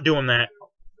not doing that.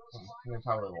 They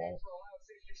probably won't.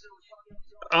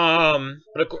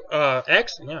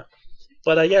 Yeah.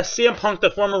 But yeah, CM Punk,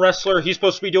 the former wrestler, he's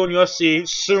supposed to be doing UFC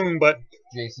soon, but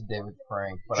Jason David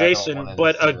Frank.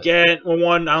 But again,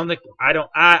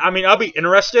 I mean, I'll be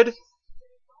interested.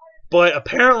 But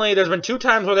apparently, there's been 2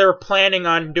 times where they were planning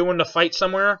on doing the fight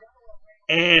somewhere,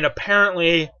 and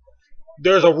apparently,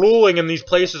 there's a ruling in these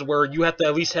places where you have to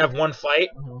at least have 1 fight.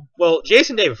 Mm-hmm. Well,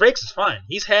 Jason David Franks is fine.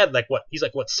 He's had He's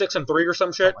 6-3 or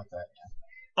some shit. Like that,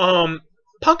 yeah.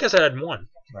 Punk has had 1.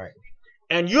 Right.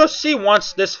 And UFC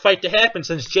wants this fight to happen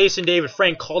since Jason David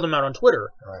Frank called him out on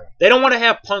Twitter. Right. They don't want to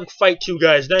have Punk fight 2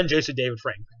 guys, then Jason David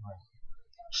Frank. Right.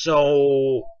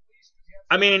 So,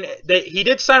 I mean, he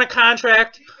did sign a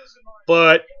contract,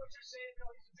 but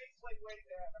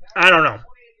I don't know.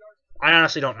 I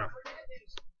honestly don't know.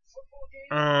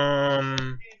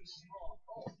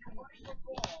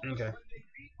 Okay.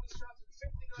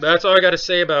 That's all I got to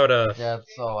say about Yeah,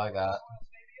 that's all I got.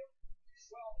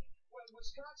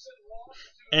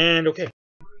 And okay.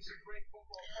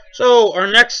 So our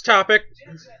next topic,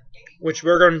 which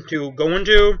we're going to go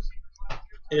into,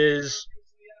 is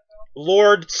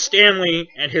Lord Stanley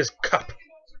and his cup.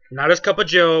 Not his cup of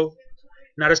Joe,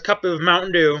 not his cup of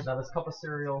Mountain Dew, Not his cup of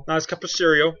cereal, not his cup of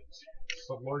cereal.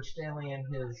 but Lord Stanley and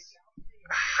his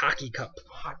Hockey cup.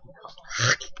 hockey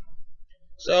cup.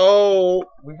 So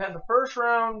We've had the first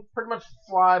round pretty much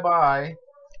fly by.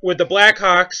 with the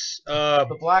Blackhawks,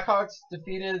 The Blackhawks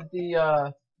defeated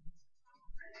the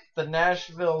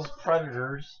Nashville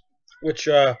Predators. which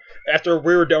after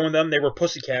we were done with them, they were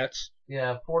Pussycats.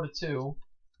 Yeah, 4-2.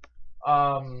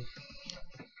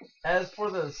 As for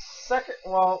the second,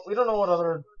 well, we don't know what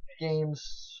other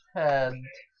games had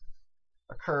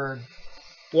occurred.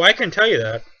 Well, I can tell you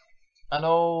that. I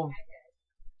know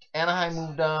Anaheim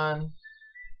moved on.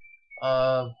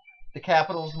 The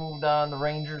Capitals moved on. The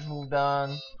Rangers moved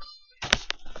on.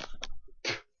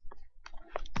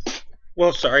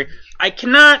 Well, sorry. I'm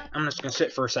just going to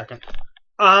sit for a second.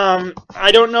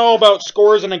 I don't know about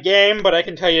scores in a game, but I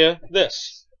can tell you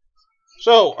this.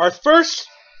 So,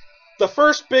 the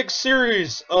first big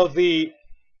series of the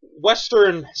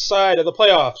western side of the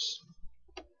playoffs.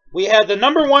 We had the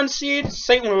number 1 seed,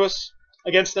 St. Louis,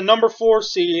 against the number 4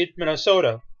 seed,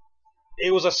 Minnesota.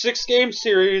 It was a 6-game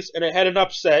series, and it had an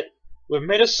upset, with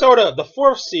Minnesota, the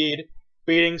 4th seed,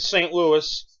 beating St.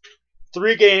 Louis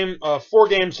 4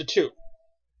 games to 2.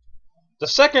 The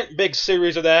second big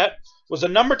series of that was the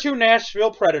number 2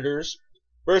 Nashville Predators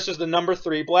versus the number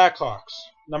 3 Blackhawks.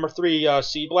 Number 3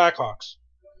 seed Blackhawks.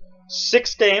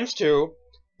 6 games to.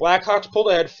 Blackhawks pulled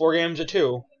ahead 4 games to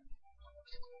 2.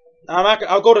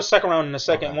 I'll go to second round in a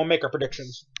second, and we'll make our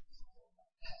predictions.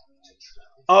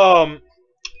 Our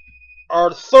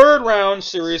third round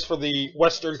series for the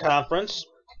Western Conference,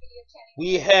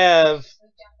 we have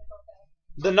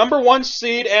the number 1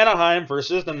 seed Anaheim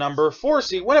versus the number 4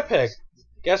 seed Winnipeg.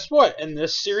 Guess what? In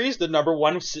this series, the number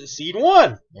 1 seed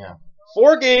won. Yeah.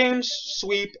 4 games,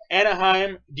 sweep,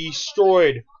 Anaheim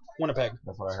destroyed Winnipeg.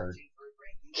 That's what I heard.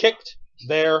 Kicked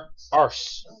their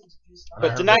arse. And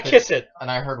But did not kiss it. And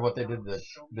I heard what they did to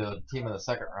the team in the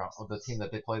second round, or the team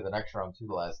that they played the next round too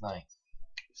last night.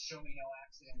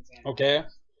 Okay.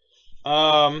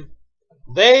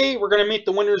 They were going to meet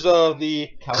the winners of the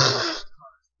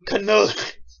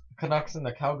Canucks and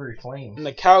the Calgary Flames. In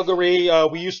the Calgary,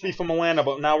 we used to be from Atlanta,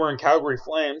 but now we're in Calgary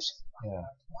Flames. Yeah.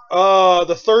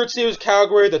 The 3rd seed was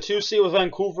Calgary. The 2 seed was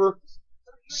Vancouver.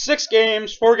 6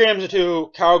 games, 4 games to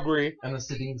 2, Calgary. And the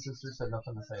Sedin sisters had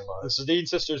nothing to say about The it. Sedin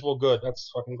sisters, well, good. That's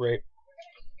fucking great.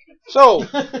 So,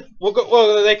 we'll go.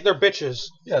 Well, they're bitches.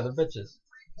 Yeah, they're bitches.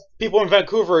 People in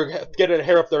Vancouver get a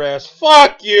hair up their ass.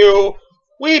 Fuck you!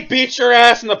 We beat your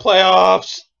ass in the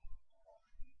playoffs.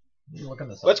 Look at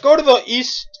this. Let's go to the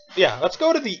East. Yeah, let's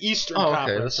go to the Eastern Conference.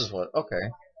 Okay. This is what. Okay.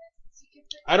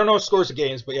 I don't know what scores the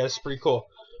games, but yeah, it's pretty cool.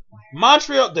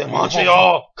 Montreal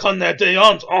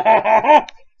Canadiens.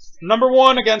 Number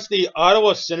 1 against the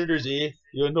Ottawa Senators. You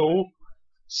know,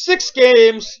 6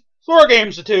 games, 4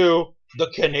 games to 2. The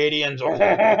Canadiens.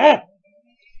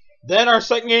 Then our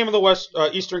second game of the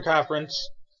Eastern Conference,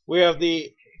 we have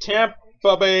the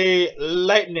Tampa Bay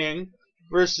Lightning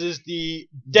versus the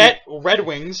Red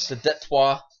Wings. The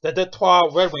Detroit. The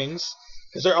Detroit Red Wings,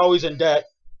 because they're always in debt.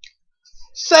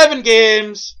 7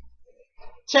 games.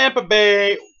 Tampa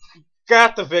Bay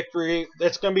got the victory.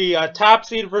 It's going to be a top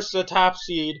seed versus a top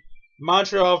seed.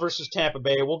 Montreal versus Tampa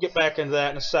Bay. We'll get back into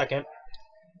that in a second.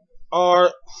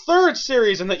 Our third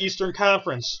series in the Eastern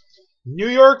Conference. New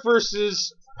York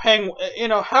versus Penguins. You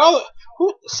know,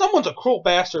 Someone's a cruel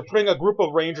bastard putting a group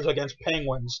of Rangers against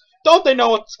Penguins. Don't they know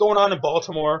what's going on in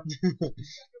Baltimore?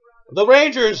 The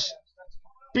Rangers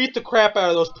beat the crap out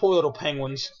of those poor little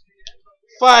Penguins.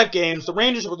 5 games. The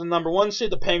Rangers were the number 1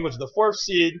 seed. The Penguins were the 4th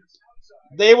seed.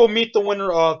 They will meet the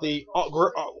winner of the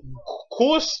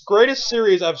coolest, greatest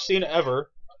series I've seen ever.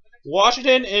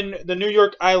 Washington and the New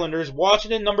York Islanders.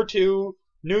 Washington number 2.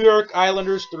 New York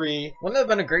Islanders 3. Wouldn't it have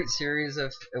been a great series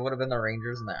if it would have been the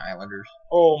Rangers and the Islanders?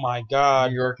 Oh my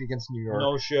God. New York against New York.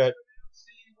 No shit.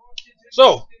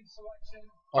 So,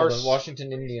 the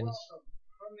Washington Indians.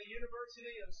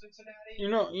 You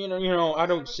know, I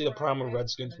don't see the problem with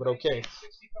Redskins, but okay.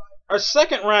 Our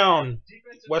second round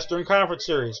Western Conference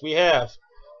Series, we have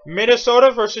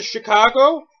Minnesota versus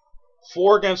Chicago,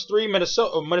 4-3.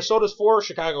 Minnesota's 4,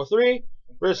 Chicago 3,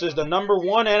 versus the number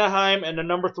 1 Anaheim and the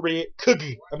number 3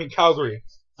 Calgary.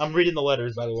 I'm reading the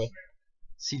letters, by the way.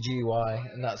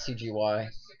 CGY, not CGY.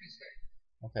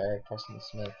 Okay, Preston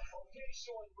Smith.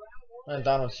 And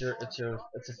Donald,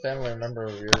 it's a family member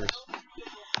of yours.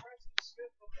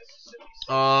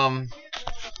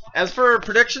 As for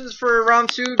predictions for round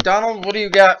 2, Donald, what do you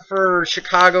got for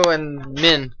Chicago and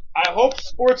Min? I hope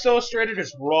Sports Illustrated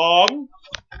is wrong.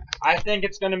 I think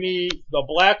it's going to be the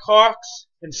Blackhawks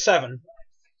in 7.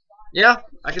 Yeah,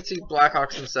 I could see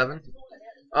Blackhawks in 7.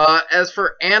 As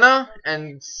for Anna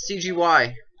and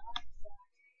CGY,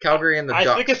 Calgary and the Ducks.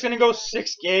 I think it's going to go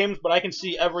 6 games, but I can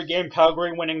see every game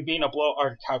Calgary winning being a blowout.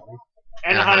 Or Calgary.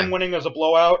 Anaheim winning as a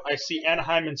blowout. I see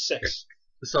Anaheim in 6.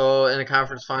 So in the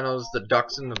conference finals, the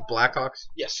Ducks and the Blackhawks?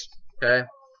 Yes. Okay.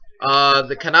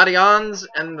 The Canadiens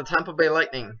and the Tampa Bay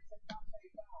Lightning.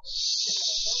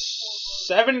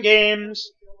 7 games,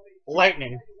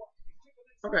 Lightning.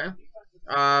 Okay.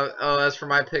 As for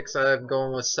my picks, I'm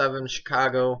going with 7,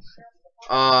 Chicago.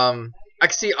 I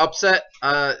could see upset.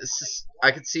 I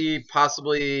could see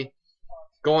possibly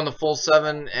going the full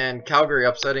 7 and Calgary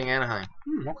upsetting Anaheim.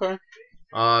 Okay.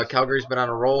 Calgary's been on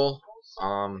a roll.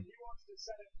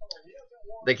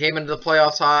 They came into the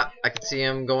playoffs hot. I could see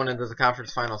them going into the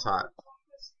conference finals hot.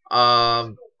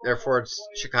 Therefore, it's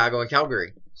Chicago and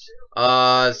Calgary.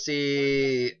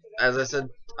 See, as I said,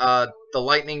 the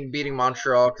Lightning beating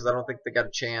Montreal because I don't think they got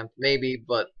a chance. Maybe,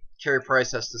 but Carey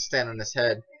Price has to stand on his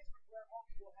head.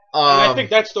 And I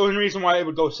think that's the only reason why it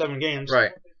would go 7 games.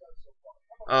 Right.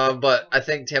 But I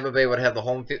think Tampa Bay would have the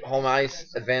home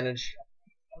ice advantage.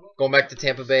 Going back to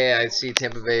Tampa Bay, I see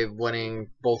Tampa Bay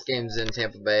winning both games in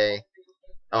Tampa Bay,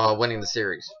 winning the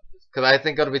series. Because I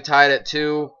think it'll be tied at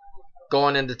 2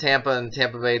 going into Tampa, and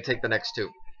Tampa Bay take the next 2.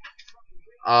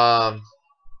 I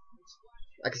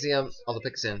can see all the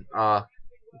picks in.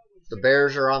 The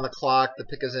Bears are on the clock. The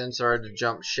pick is in. Sorry to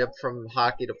jump ship from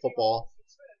hockey to football.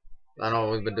 I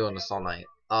know we've been doing this all night.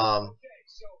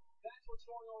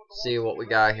 See what we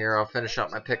got here. I'll finish up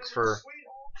my picks for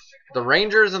the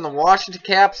Rangers and the Washington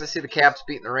Caps. I see the Caps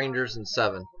beating the Rangers in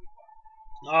 7.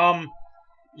 You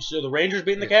see the Rangers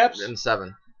beating the Caps? In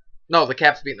 7. No, the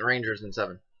Caps beating the Rangers in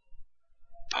 7.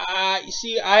 You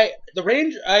see, I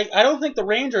don't think the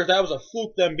Rangers, that was a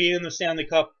fluke, them being in the Stanley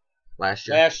Cup last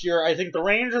year. I think the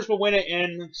Rangers will win it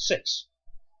in 6.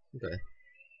 Okay.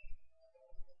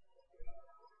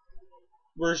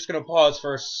 We're just gonna pause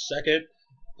for a second.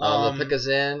 The pick is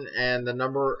in, and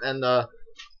the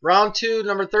round 2,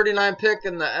 number 39 pick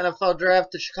in the NFL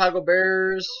draft, the Chicago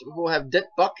Bears, who have Dick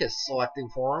Butkus selecting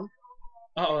for them.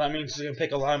 Oh, that means he's gonna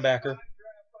pick a linebacker.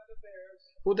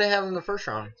 Who'd they have in the first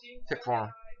round pick for him?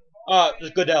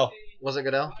 Just Goodell. Was it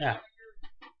Goodell? Yeah.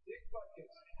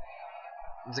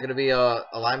 Is it gonna be a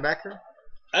linebacker?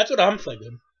 That's what I'm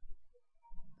thinking.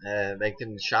 They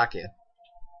can shock you.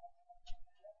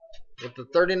 With the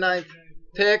 39th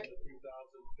pick,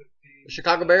 the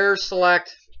Chicago Bears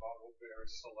select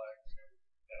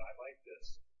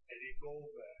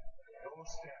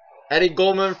Eddie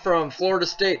Goldman from Florida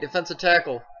State, defensive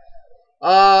tackle.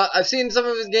 I've seen some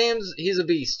of his games. He's a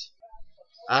beast.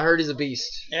 I heard he's a beast.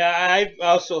 Yeah, I've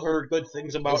also heard good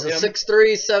things about him. He's a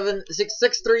 6'3",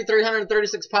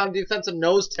 336-pound defensive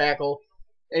nose tackle,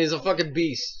 and he's a fucking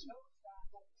beast.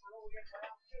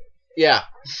 Yeah.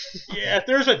 Yeah, if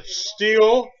there's a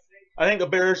steal, I think the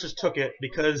Bears just took it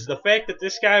because the fact that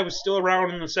this guy was still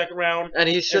around in the second round, and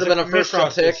he should have been a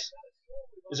first-round pick,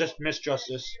 is just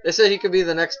misjustice. They said he could be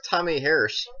the next Tommy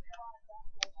Harris.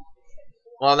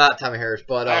 Well, not Tommy Harris,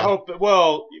 but I hope.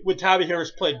 Well, would Tommy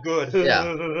Harris played good? Yeah.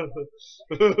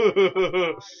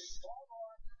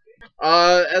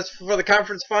 As for the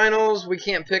conference finals, we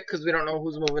can't pick because we don't know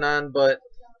who's moving on. But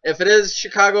if it is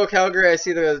Chicago, Calgary, I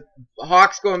see the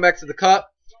Hawks going back to the Cup.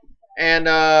 And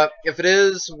if it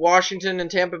is Washington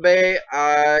and Tampa Bay,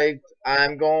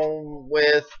 I'm going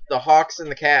with the Hawks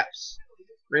and the Caps.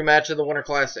 Rematch of the Winter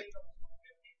Classic.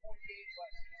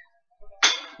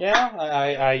 Yeah,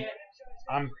 I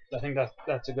think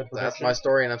that's a good prediction. That's my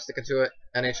story, and I'm sticking to it.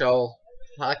 NHL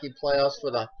hockey playoffs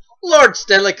for the Lord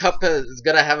Stanley Cup is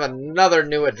going to have another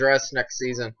new address next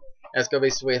season. It's going to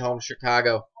be Sweet Home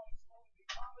Chicago.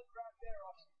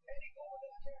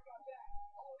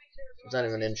 It's not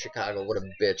even in Chicago. What a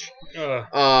bitch.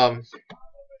 Oh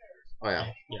yeah.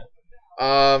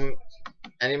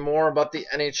 Any more about the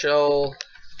NHL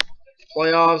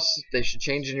playoffs? They should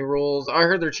change any rules. I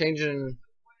heard they're changing.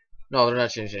 No, they're not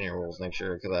changing any rules next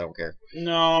year because I don't care.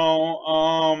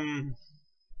 No.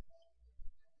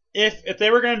 If they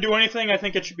were gonna do anything, I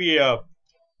think it should be 2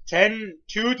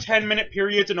 10-minute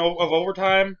periods of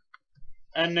overtime,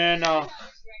 and then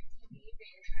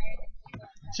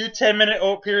 2 10-minute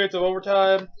periods of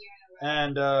overtime,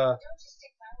 and I'm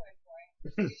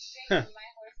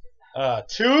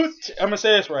gonna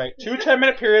say this right. 2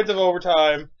 10-minute periods of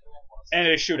overtime and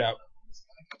a shootout.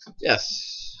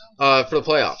 Yes. For the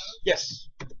playoffs. Yes.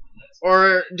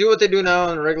 Or do what they do now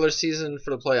in the regular season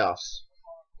for the playoffs.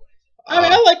 I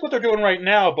mean, I like what they're doing right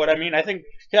now, but I mean, I think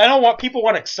I don't want people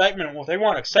want excitement. Well, if they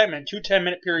want excitement, 2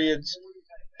 10-minute periods,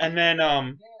 and then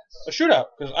a shootout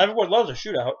because everyone loves a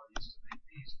shootout.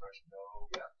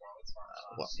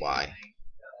 Why?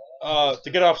 To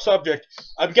get off subject,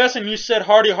 I'm guessing you said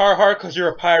 "hardy har har" because you're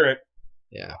a pirate.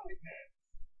 Yeah.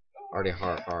 Hardy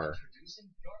har har.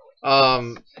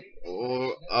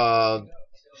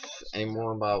 Any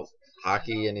more about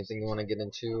hockey? Anything you want to get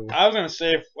into? I was gonna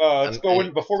say, let's go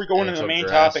in before we go into the main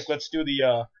topic. Let's do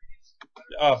the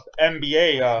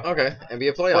NBA. Okay,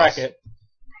 NBA playoffs bracket.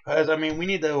 Because I mean, we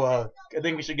need to. I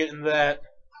think we should get into that.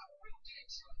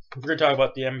 We're gonna talk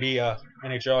about the NBA,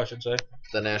 NHL, I should say.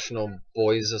 The National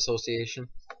Boys Association.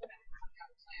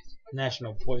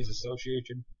 National Boys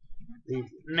Association. The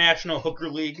National Hooker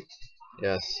League.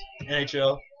 Yes.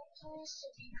 NHL.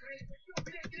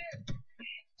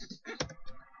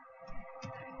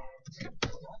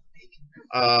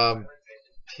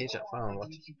 Page I found what?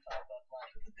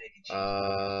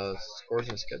 Scores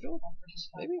and schedule?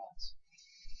 Maybe?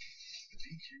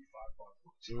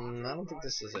 I don't think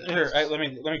this is it. Here, let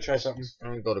me try something. I'm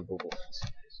gonna go to Google.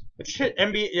 Just hit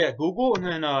NBA, yeah, Google, and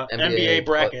then NBA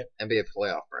bracket. NBA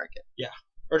playoff bracket. Yeah,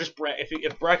 or just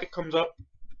if bracket comes up.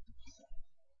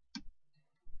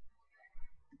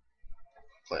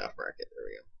 Playoff bracket. There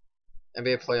we go.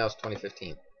 NBA playoffs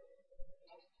 2015.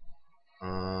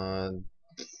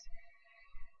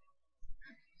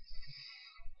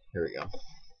 Here we go.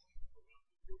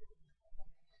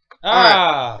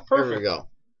 Ah, perfect. Here we go.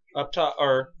 Up top,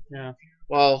 or yeah.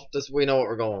 Well, we know what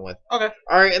we're going with. Okay.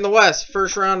 All right, in the West,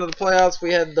 first round of the playoffs,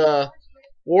 we had the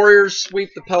Warriors sweep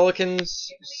the Pelicans.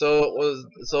 So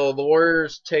the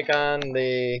Warriors take on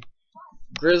the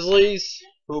Grizzlies,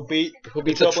 who beat the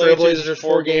Trailblazers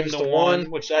 4 games to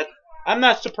 1. Which I'm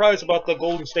not surprised about the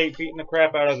Golden State beating the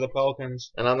crap out of the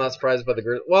Pelicans. And I'm not surprised by the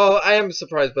Grizzlies. Well, I am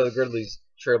surprised by the Grizzlies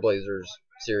Trailblazers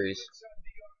series.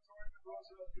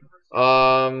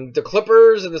 The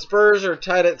Clippers and the Spurs are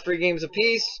tied at 3 games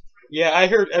apiece. Yeah, I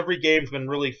heard every game's been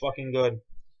really fucking good.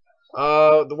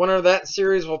 The winner of that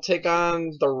series will take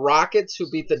on the Rockets,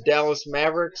 who beat the Dallas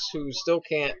Mavericks, who still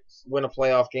can't win a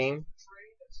playoff game.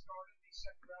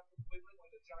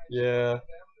 Yeah.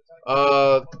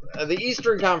 The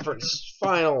Eastern Conference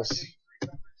Finals.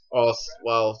 Oh,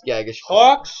 well, yeah, I guess you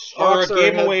Hawks are a Hawks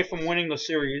game away from winning the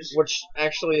series. Which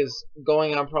actually is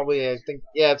going on probably, I think,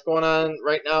 yeah, it's going on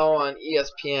right now on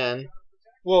ESPN.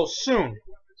 Well, soon.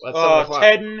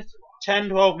 10,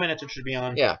 12 minutes it should be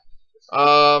on. Yeah.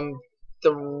 The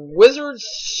Wizards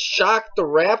shocked the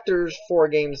Raptors 4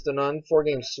 games to none,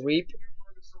 4-game sweep.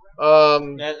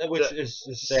 Which is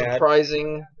sad.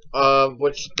 Surprising.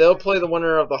 Which they'll play the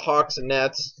winner of the Hawks and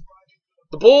Nets.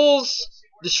 The Bulls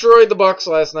destroyed the Bucks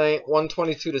last night,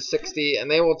 122-60, and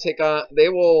they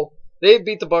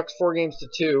beat the Bucks 4 games to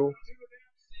 2,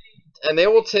 and they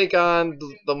will take on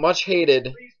the much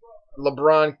hated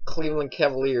LeBron Cleveland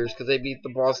Cavaliers because they beat the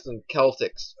Boston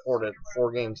Celtics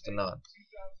 4 games to none.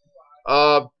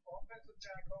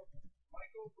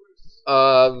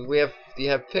 Do you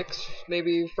have picks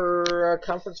maybe for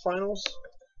conference finals?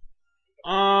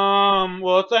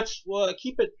 Well,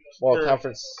 keep it. Well,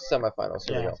 conference semifinals.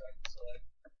 Here we go.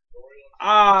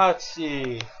 Let's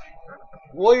see.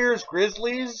 Warriors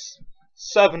Grizzlies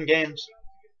 7 games.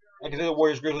 I can see the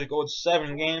Warriors Grizzlies go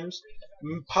 7 games.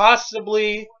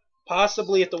 Possibly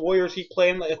if the Warriors if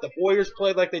the Warriors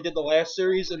played like they did the last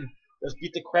series and just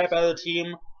beat the crap out of the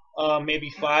team, maybe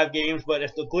 5 games. But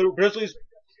if the Grizzlies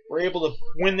were able to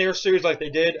win their series like they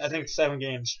did, I think 7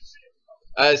 games.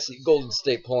 I see Golden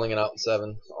State pulling it out in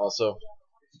 7 also.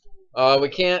 We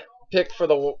can't pick for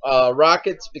the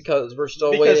Rockets because we're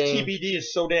still waiting. Because TBD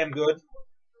is so damn good.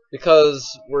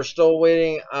 Because we're still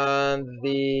waiting on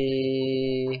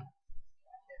the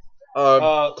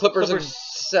Clippers and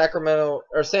Sacramento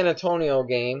or San Antonio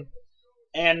game.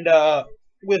 And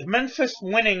with Memphis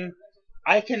winning,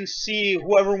 I can see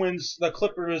whoever wins the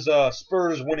Clippers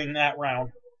Spurs winning that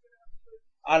round.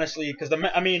 Honestly, because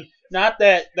not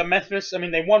that the Memphis,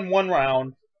 they won 1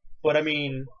 round, but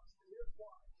maybe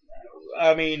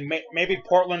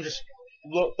Portland just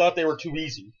thought they were too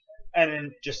easy, and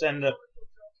then just ended up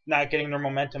not getting their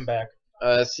momentum back.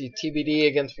 See TBD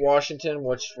against Washington,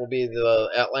 which will be the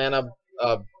Atlanta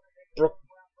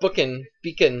Beacon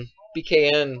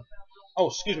BKN. Oh,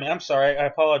 excuse me. I'm sorry. I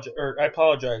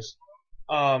apologize.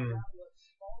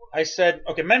 I said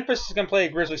okay. Memphis is gonna play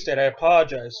Grizzly State. I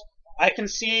apologize. I can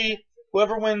see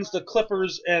whoever wins the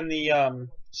Clippers and the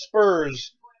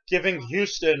Spurs giving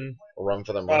Houston a run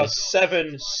for their money.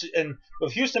 7, and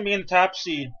with Houston being the top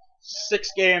seed, 6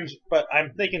 games, but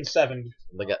I'm thinking 7.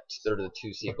 They're the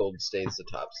 2 seed. Golden State's the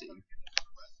top seed.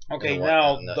 Okay,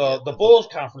 now the Bulls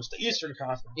Conference, the Eastern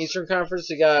Conference. Eastern Conference,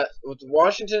 you got with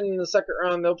Washington in the second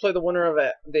round. They'll play the winner of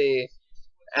the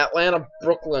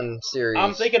Atlanta-Brooklyn series.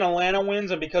 I'm thinking Atlanta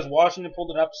wins, and because Washington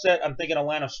pulled an upset, I'm thinking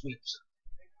Atlanta sweeps.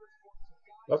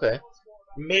 Okay.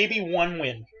 Maybe 1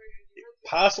 win.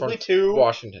 Possibly 2.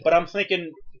 Washington. But I'm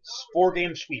thinking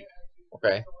 4-game sweep.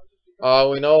 Okay.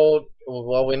 We know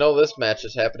this match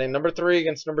is happening. Number 3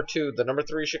 against number 2. The number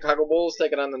 3 Chicago Bulls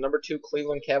taking on the number 2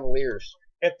 Cleveland Cavaliers.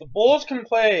 If the Bulls can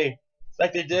play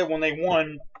like they did when they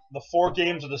won the 4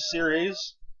 games of the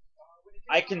series,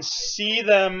 I can see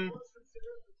them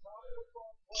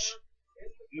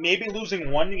maybe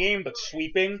losing 1 game but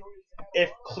sweeping.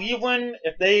 If Cleveland,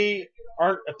 if they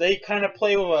kind of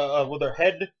play with their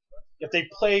head, if they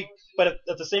play, but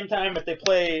at the same time, if they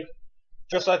play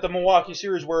just like the Milwaukee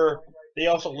series where they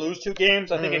also lose 2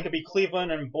 games, I think it could be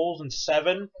Cleveland and Bulls in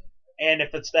 7. And if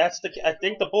I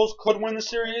think the Bulls could win the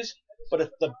series. But if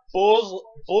the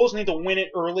Bulls need to win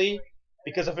it early,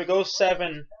 because if it goes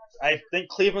 7, I think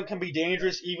Cleveland can be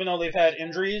dangerous even though they've had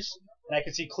injuries, and I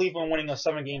can see Cleveland winning a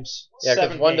 7 games. Yeah,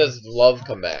 because when does Love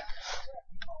come back?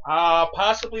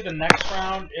 Possibly the next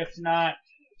round. If not,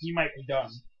 he might be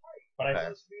done. But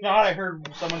I heard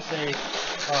someone say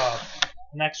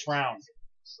next round.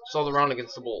 So the round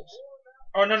against the Bulls.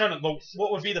 Oh no!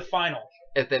 What would be the final?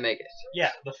 If they make it.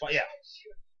 Yeah, yeah.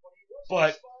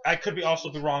 But I could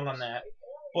also be wrong on that.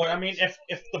 But if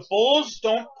the Bulls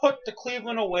don't put the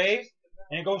Cleveland away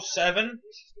and it goes 7,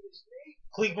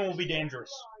 Cleveland will be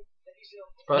dangerous.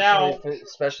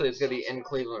 Especially it's going to be in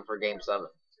Cleveland for Game 7.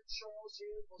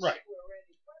 Right.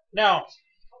 Now,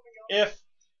 if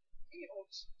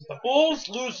the Bulls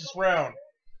lose this round,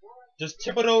 does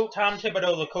Tom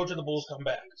Thibodeau, the coach of the Bulls, come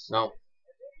back? No.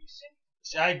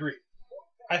 See, I agree.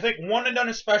 I think 1 and done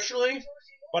especially.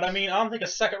 But I don't think a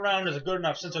second round is good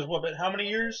enough since there's how many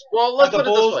years? Well, let's put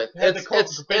it this way: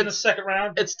 it's been the second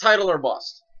round. It's title or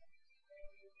bust.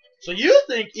 So you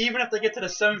think even if they get to the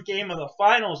 7th game of the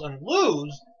finals and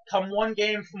lose, come 1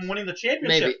 game from winning the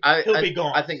championship, he'll be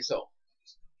gone? I think so.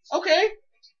 Okay.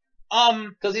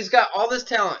 Because he's got all this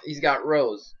talent. He's got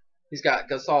Rose. He's got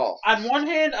Gasol. On one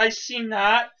hand, I see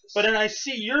that, but then I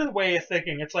see your way of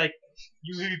thinking. It's like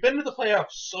you've been to the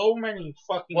playoffs so many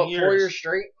fucking years. 4 years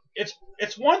straight?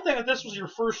 It's one thing if this was your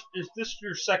first. Is this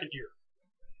your second year?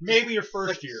 Maybe your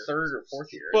first year, 3rd or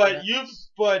 4th year.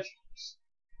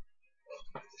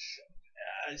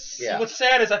 What's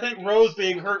sad is I think Rose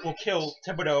being hurt will kill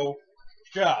Thibodeau's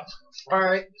job. All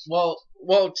right. Well.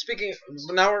 Speaking.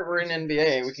 Now we're in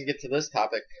NBA. We can get to this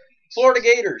topic. Florida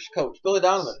Gators coach Billy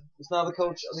Donovan is now the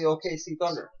coach of the OKC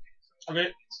Thunder.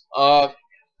 Okay.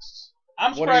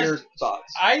 I'm surprised. What are your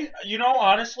thoughts?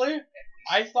 Honestly,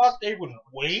 I thought they would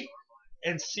wait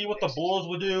and see what the Bulls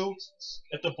would do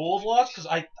if the Bulls lost, because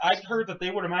I heard that they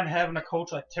wouldn't mind having a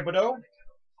coach like Thibodeau.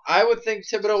 I would think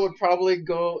Thibodeau would probably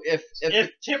go if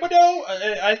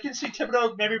Thibodeau. I can see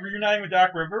Thibodeau maybe reuniting with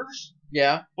Doc Rivers.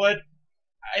 Yeah. But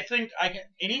I think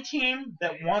any team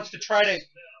that wants to try to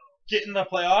get in the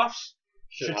playoffs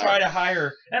should try to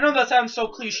hire. I know that sounds so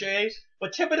cliche,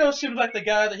 but Thibodeau seems like the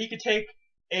guy that he could take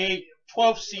a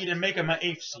 12th seed and make him an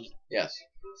 8th seed. Yes.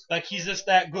 Like he's just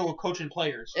that good with coaching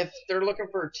players. If they're looking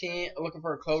for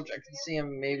a coach, I can see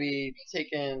him maybe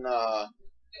taking.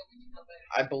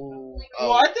 I believe.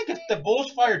 Well, I think if the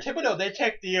Bulls fire Thibodeau, they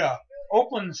take the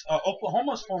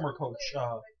Oklahoma's former coach.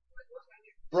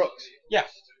 Brooks. Yeah,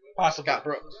 possibly. Scott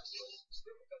Brooks.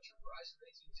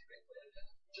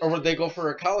 Or would they go for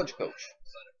a college coach?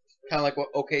 Kind of like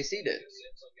what OKC did.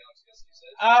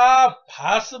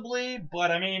 Possibly,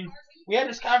 but I mean, we had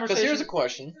this Because conversation. here's a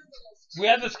question. We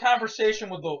had this conversation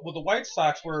with the White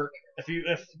Sox, where if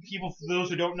people, for those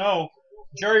who don't know,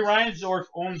 Jerry Reinsdorf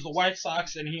owns the White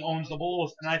Sox and he owns the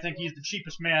Bulls, and I think he's the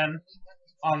cheapest man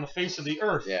on the face of the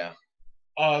earth. Yeah.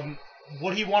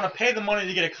 Would he want to pay the money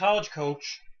to get a college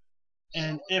coach?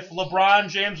 And if LeBron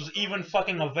James was even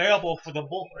fucking available for the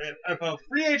Bulls, if a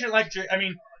free agent like I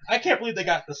mean, I can't believe they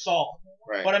got Gasol.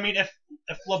 Right. But I mean, if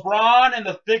LeBron and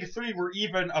the Big Three were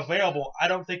even available, I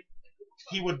don't think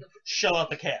he would shell out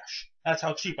the cash. That's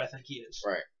how cheap I think he is.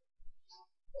 Right.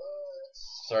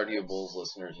 Sorry to you Bulls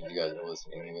listeners if you guys are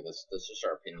listening. Anyway, that's just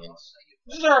our opinions.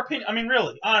 This is our opinion. I mean,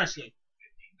 really, honestly.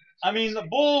 I mean, the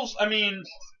Bulls. I mean,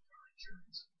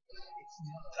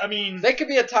 they could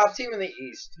be a top team in the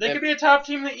East. They could be a top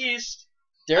team in the East.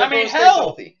 Derrick I mean, Rose stays hell,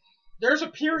 healthy. There was a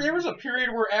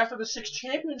period where after the 6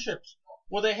 championships,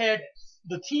 where they had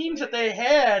the teams that they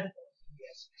had,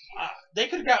 they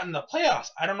could have gotten the playoffs.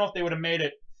 I don't know if they would have made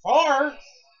it far,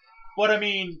 but I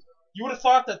mean, you would have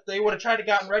thought that they would have tried to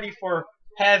gotten ready for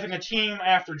having a team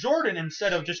after Jordan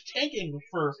instead of just tanking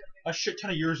for a shit ton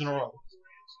of years in a row.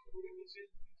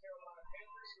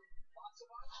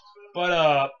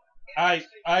 But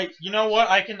you know what?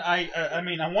 I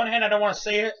mean, on one hand, I don't want to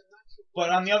say it, but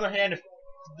on the other hand, if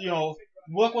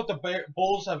look what the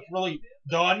Bulls have really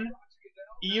done.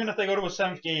 Even if they go to a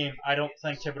 7th game, I don't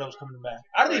think Thibodeau's coming back.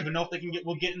 I don't even know if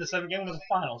will get in the 7th game into the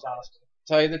finals, honestly.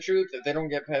 Tell you the truth, if they don't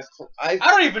get past, I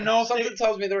don't even know if something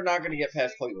tells me they're not going to get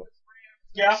past Cleveland.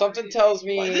 Yeah. Something tells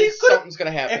me something's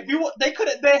going to happen.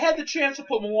 They had the chance to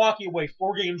put Milwaukee away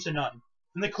 4-0,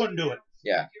 and they couldn't do it.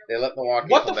 Yeah, they let Milwaukee.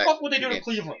 What the fuck would they do to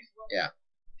Cleveland? Yeah.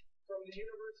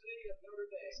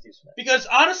 Because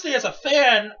honestly, as a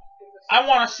fan, I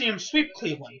want to see him sweep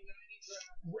Cleveland.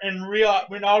 In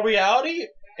all reality,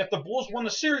 if the Bulls win the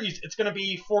series, it's going to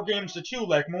be 4-2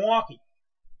 like Milwaukee.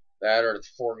 That or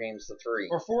 4-3.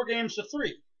 Or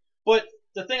 4-3. But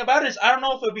the thing about it is, I don't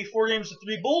know if it would be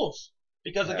 4-3 Bulls.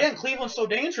 Because, again, Cleveland's so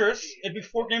dangerous, it'd be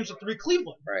 4-3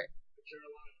 Cleveland. Right.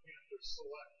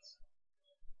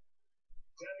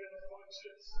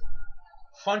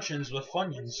 Functions with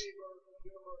Funyuns.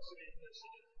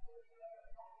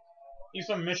 He's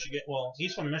from Michigan. Well,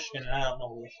 he's from Michigan, and I don't know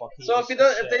who the fuck he is. So if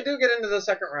they do get into the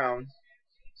 2nd round,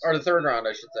 or the 3rd round,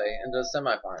 I should say, into the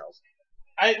semifinals,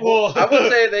 I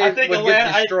would say they would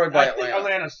get destroyed by Atlanta. I think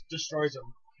Atlanta destroys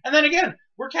them. And then again,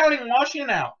 we're counting Washington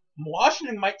out.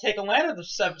 Washington might take Atlanta to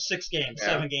 7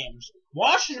 games.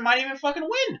 Washington might even fucking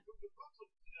win.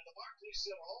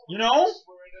 You know?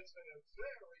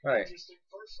 Right.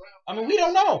 I mean, we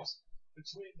don't know.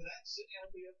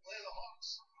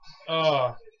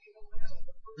 Oh,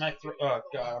 God,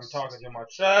 I'm talking too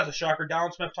much. That's a shocker.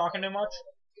 Dallin Smith talking too much?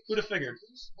 Who'd have figured?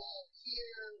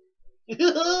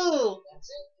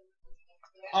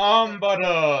 But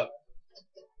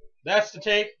that's the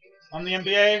take on the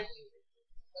NBA.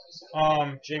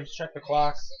 James, check the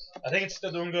clock. I think it's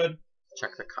still doing good.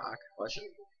 Check the cock. What?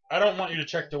 I don't want you to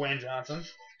check Dwayne Johnson.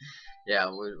 Yeah,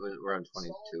 we're on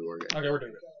 22. We're good. Okay, we're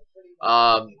doing it.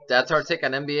 That's our take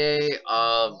on NBA.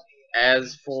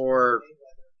 As for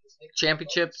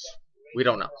championships, we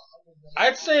don't know.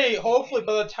 I'd say hopefully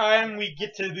by the time we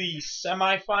get to the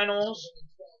semifinals,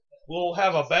 we'll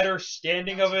have a better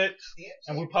standing of it,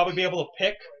 and we'll probably be able to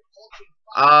pick.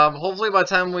 Hopefully by the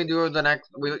time we do the next,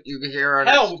 you can hear our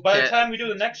by the time we do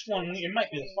the next one, it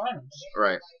might be the finals.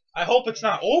 Right. I hope it's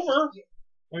not over.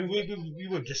 We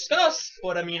would discuss,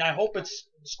 but I mean, I hope it's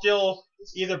still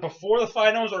either before the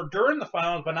finals or during the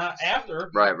finals, but not after.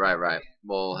 Right.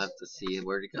 We'll have to see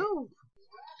where to go.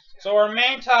 So our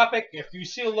main topic, if you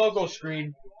see a logo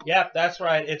screen, yep, that's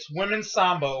right. It's women's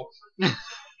sambo.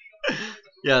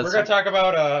 Yes. We're gonna talk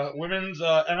about women's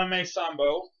MMA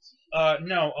sambo.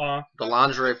 The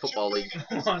Lingerie Football League.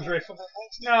 Lingerie football.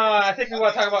 No, I think we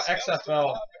want to talk about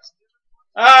XFL.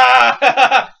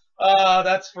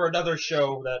 That's for another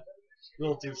show that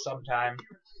we'll do sometime.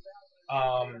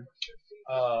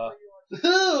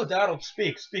 Donald,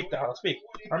 speak, Donald, speak.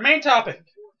 Our main topic,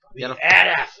 the NFL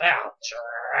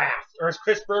draft, or as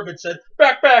Chris Bourbon said,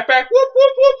 back, whoop, whoop,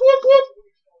 whoop, whoop, whoop.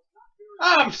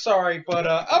 I'm sorry, but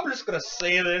I'm just gonna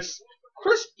say this.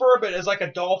 Chris Bourbon is like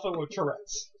a dolphin with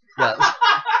Tourette's. Yes.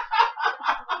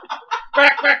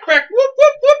 Back, whoop,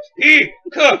 whoop, whoop. He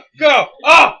could go.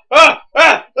 Back,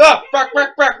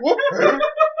 whoop.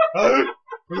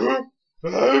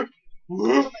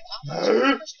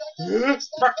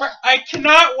 I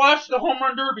cannot watch the home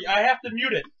run derby. I have to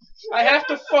mute it. I have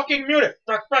to fucking mute it.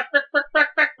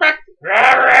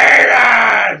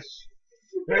 Raiders!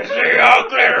 It's the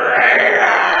Oakland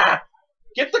Raiders!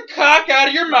 Get the cock out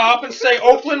of your mouth and say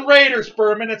Oakland Raiders,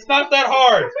 Berman. It's not that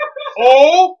hard.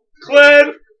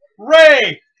 Oakland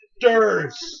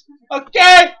Raiders.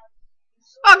 Okay?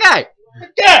 Okay.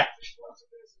 Okay.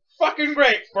 Fucking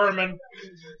great, Berman.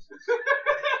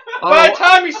 By the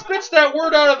time he spits that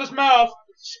word out of his mouth,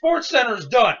 SportsCenter's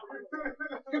done.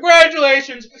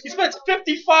 Congratulations. He spent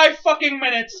 55 fucking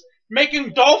minutes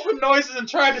making dolphin noises and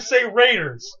trying to say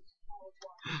Raiders.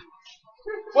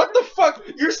 What the fuck?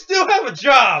 You still have a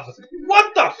job.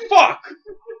 What the fuck?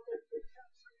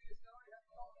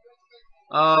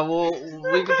 Well,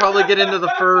 we could probably get into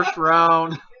the first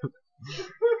round.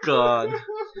 God.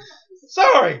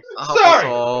 Sorry.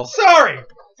 all. Sorry.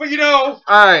 But you know.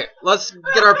 Alright, let's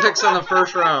get our picks on the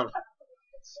first round.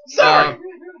 Sorry.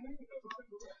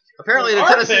 Apparently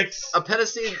Our picks.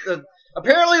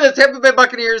 Apparently the Tampa Bay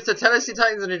Buccaneers, the Tennessee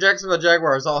Titans, and the Jacksonville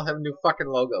Jaguars all have new fucking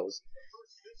logos.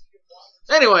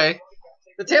 Anyway,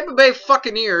 the Tampa Bay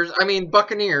Buccaneers.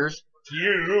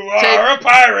 You are a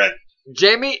pirate.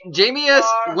 Jameis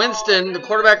Winston, the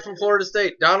quarterback from Florida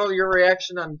State. Donald, your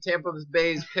reaction on Tampa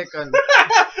Bay's pick on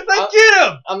Get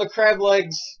him! on the crab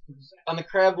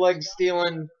legs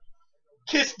stealing.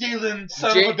 Kiss dealing,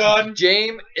 son of a gun.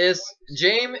 James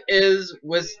is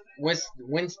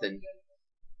Winston.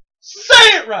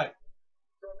 Say it right.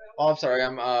 Oh, I'm sorry.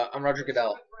 I'm Roger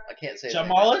Goodell. I can't say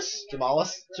Jamalis?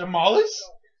 Jamalis.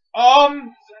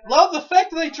 Love the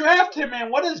fact that they draft him, man.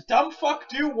 What does dumb fuck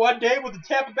do one day with the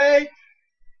Tampa Bay?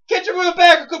 Catch him with a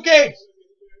bag of cocaine.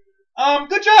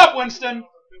 Good job, Winston.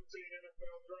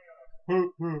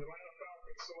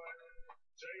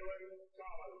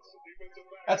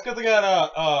 That's because they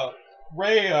got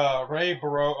Raymond,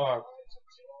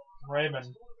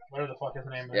 whatever the fuck his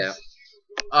name is.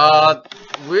 Yeah.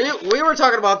 We were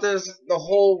talking about this the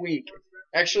whole week.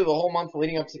 Actually, the whole month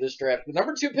leading up to this draft. The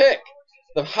number 2 pick.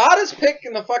 The hottest pick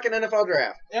in the fucking NFL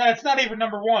draft. Yeah, it's not even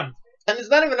number 1. And it's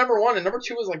not even number 1. And number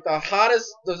 2 is like the hottest.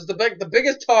 The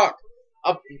biggest talk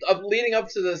up leading up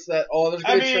to this. That there's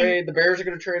going to trade. The Bears are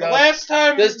going to trade up. Last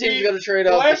time this team's going to trade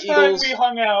up. The last the Eagles. time we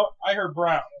hung out, I heard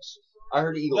Browns. I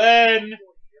heard Eagles. Then,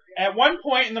 at one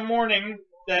point in the morning,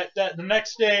 that the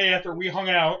next day after we hung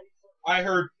out, I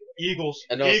heard Eagles.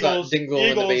 I know it's not Dingle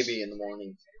and the baby in the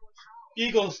morning.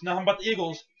 Eagles. Nothing but the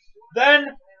Eagles.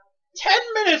 Then, 10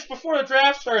 minutes before the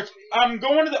draft starts, I'm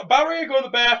about ready to go to the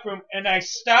bathroom, and I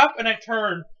stop and I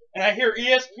turn, and I hear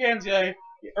ESPN's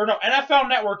NFL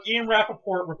Network Ian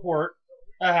Rappaport report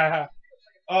that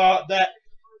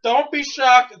don't be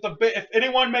shocked if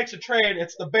anyone makes a trade,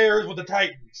 it's the Bears with the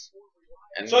Titans.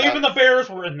 And so even the Bears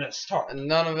were in this talk. And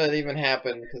none of it even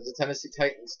happened because the Tennessee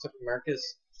Titans took Marcus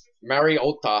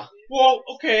Mariota. Well,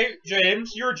 okay,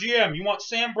 James, you're a GM. You want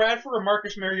Sam Bradford or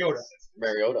Marcus Mariota?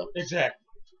 Mariota. Exactly.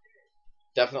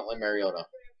 Definitely Mariota.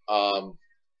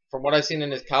 From what I've seen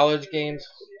in his college games,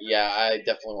 yeah, I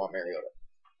definitely want Mariota.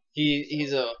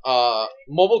 He's a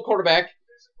mobile quarterback.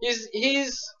 He's a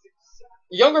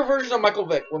younger version of Michael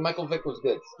Vick when Michael Vick was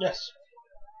good. Yes.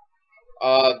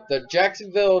 The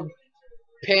Jacksonville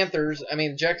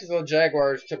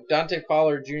Jaguars took Dante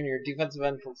Fowler Jr., defensive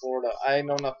end from Florida. I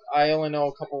only know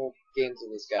a couple games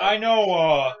of this guy. I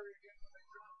know.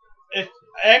 If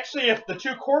the 2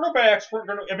 quarterbacks weren't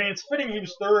going to, it's fitting he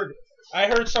was 3rd. I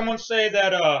heard someone say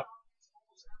that.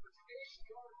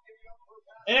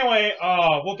 Anyway,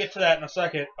 we'll get to that in a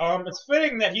second. It's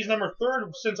fitting that he's number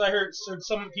 3rd since I heard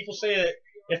some people say that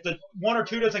if the 1 or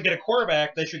 2 doesn't get a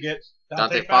quarterback, they should get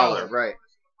Dante Fowler. Right.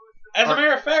 As a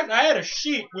matter of fact, I had a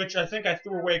sheet which I think I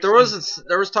threw away. There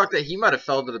was talk that he might have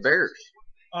fell to the Bears.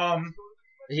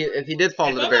 If he did fall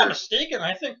to the Bears. If I'm not mistaken,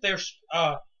 I think there's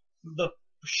the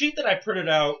sheet that I printed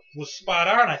out was spot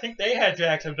on. I think they had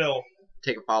Jacksonville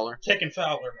taking Fowler.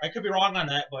 I could be wrong on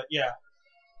that, but yeah.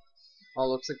 Oh,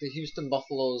 looks like the Houston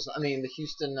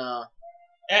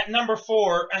At number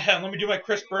 4, let me do my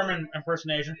Chris Berman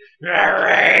impersonation. The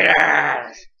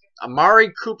Raiders.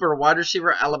 Amari Cooper, wide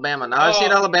receiver, Alabama. Now, I've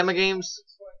seen Alabama games.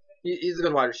 He's a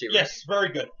good wide receiver. Yes, very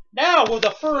good. Now, with the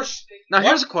first... Now,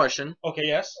 here's a question. Okay,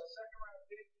 yes.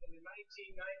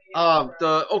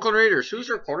 The Oakland Raiders, who's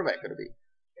their quarterback going to be?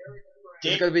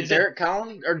 Is it going to be Derek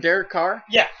Carr?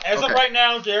 Yeah, as of right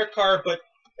now, Derek Carr. But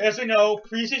as we know,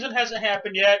 preseason hasn't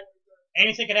happened yet.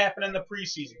 Anything can happen in the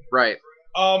preseason. Right.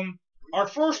 Our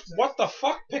first what the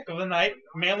fuck pick of the night,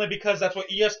 mainly because that's what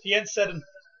ESPN said and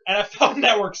NFL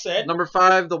Network said. Number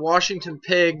 5, the Washington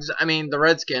Pigs. The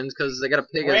Redskins, because they got a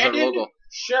pig as their logo.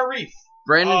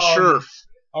 Brandon Scherff.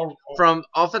 From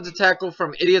offensive tackle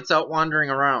from Idiots Out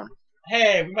Wandering Around.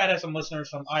 Hey, we might have some listeners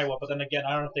from Iowa, but then again,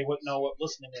 I don't know if they wouldn't know what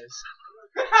listening is.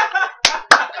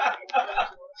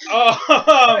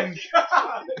 Um,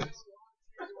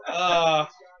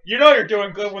 you know you're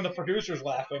doing good when the producer's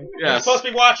laughing. You're Yes. supposed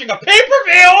to be watching a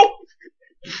pay-per-view!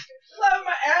 Laughing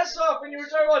my ass off when you were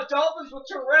talking about dolphins with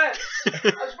Tourette's. I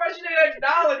was surprised you didn't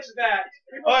acknowledge that.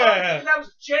 People Oh, thought yeah. that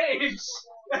was James.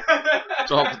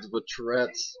 Dolphins with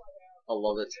Tourette's. I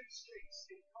love it.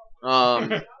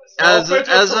 Dolphins with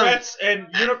as of Tourette's and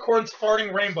unicorns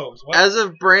farting rainbows. What? as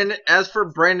for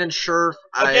Brandon Scherf,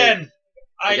 Again,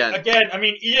 Again. I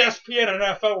mean, ESPN and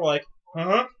NFL were like,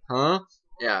 huh?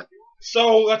 Yeah.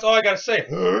 So that's all I gotta say.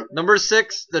 Huh? Number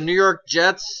 6, the New York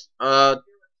Jets.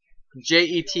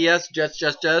 Jets,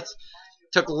 Jets.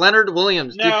 Took Leonard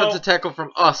Williams, Now- defensive tackle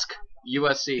from USC,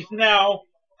 USC. Now,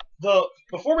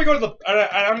 before we go to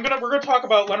we're gonna talk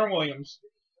about Leonard Williams,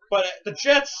 but the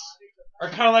Jets are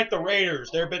kind of like the Raiders.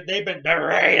 They've been the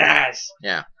Raiders.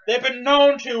 Yeah. They've been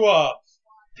known to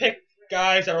pick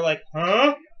guys that are like,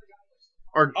 huh?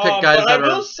 Or pick guys but I that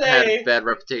will say had bad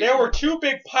reputation. There were two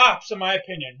big pops, in my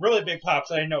opinion, really big pops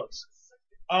that I noticed.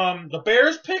 The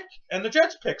Bears pick and the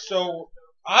Jets pick. So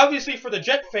obviously for the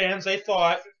Jet fans, they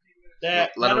thought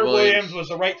that Leonard Leonard Williams. Williams was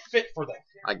the right fit for them.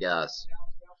 I guess.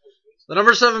 The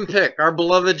number 7 pick, our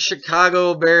beloved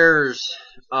Chicago Bears,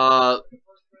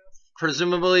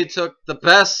 presumably took the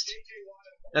best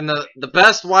and the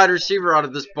best wide receiver out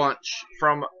of this bunch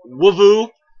from WVU,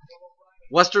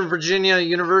 Western Virginia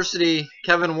University,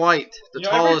 Kevin White, the You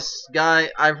know, tallest guy.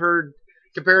 I've heard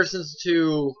comparisons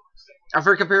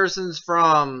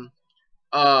from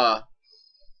the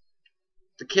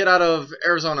kid out of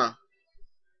Arizona,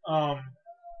 Well,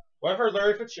 I've heard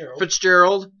Larry Fitzgerald.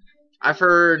 Fitzgerald. I've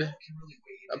heard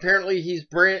apparently he's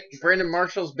Brandon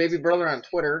Marshall's baby brother on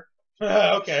Twitter.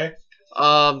 Okay.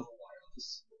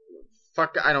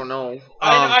 Fuck, I don't know.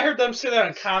 I heard them say that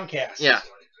on Comcast. Yeah.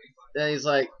 And he's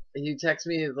like, he texts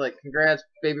me, he's like, congrats,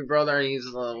 baby brother. And he's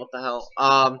what the hell?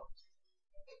 I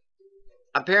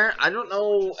don't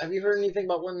know. Have you heard anything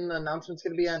about when the announcement's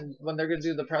going to be on, when they're going to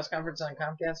do the press conference on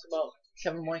Comcast about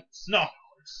Kevin White? No.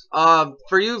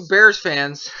 For you Bears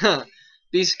fans,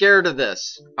 be scared of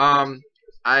this.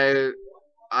 I've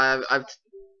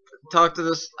talked to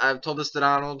this. I've told this to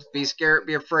Donald. Be scared.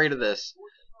 Be afraid of this.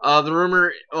 The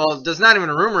rumor. Well, it's not even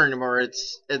a rumor anymore.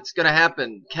 It's gonna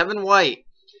happen. Kevin White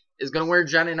is gonna wear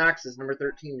Johnny Knox's number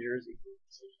 13 jersey.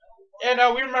 And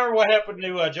we remember what happened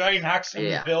to Johnny Knox in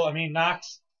Yeah.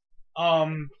 Knox.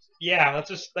 Yeah. Let's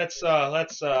just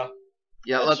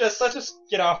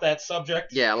get off that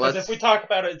subject. Yeah, 'Cause let's. if we talk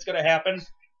about it, it's gonna happen.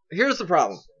 Here's the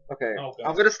problem. Okay. Oh, God.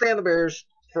 I'm gonna stay on the Bears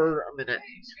for a minute.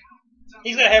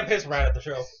 He's gonna have his rant at the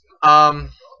show.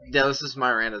 Yeah, this is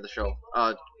my rant of the show.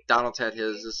 Donald's had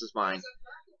his. This is mine.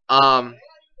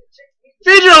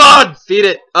 Feed your lawn! Feed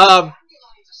it.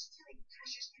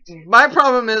 My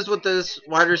problem is with this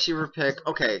wide receiver pick.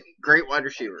 Okay, great wide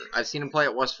receiver. I've seen him play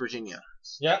at West Virginia.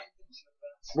 Yeah.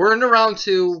 We're into round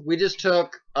 2. We just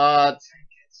took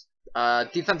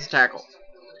defensive tackle.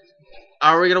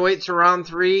 Are we gonna wait to round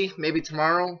 3? Maybe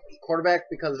tomorrow? Quarterback,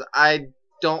 because I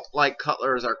don't like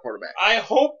Cutler as our quarterback. I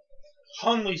hope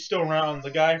Hunley's still around.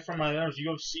 The guy from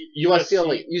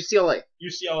UCLA.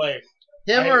 UCLA.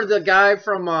 Him or the guy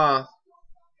from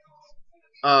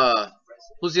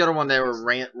who's the other one they were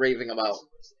raving about?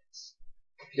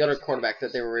 The other quarterback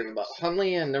that they were raving about.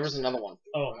 Hunley, and there was another one.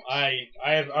 Oh,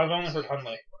 I've only heard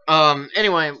Hunley.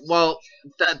 Anyway, well,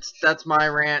 that's my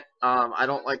rant. I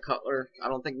don't like Cutler. I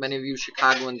don't think many of you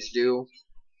Chicagoans do.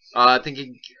 I think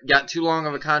he got too long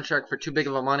of a contract for too big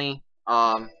of a money.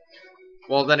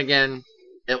 Well, then again,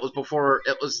 it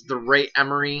was the Ray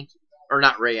Emery, or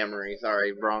not Ray Emery,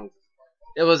 sorry, wrong.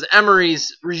 It was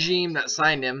Emery's regime that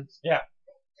signed him. Yeah.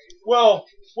 Well,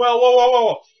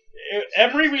 whoa.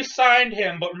 Emery re-signed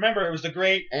him, but remember, it was the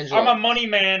great, Angelo. I'm a money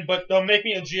man, but they'll make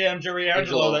me a GM, Jerry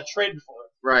Angelo, that traded for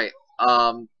it. Right.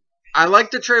 I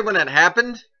liked the trade when it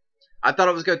happened. I thought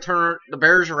it was going to turn the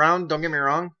Bears around, don't get me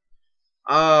wrong.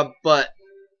 But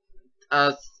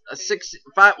a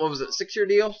 6-year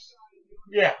deal?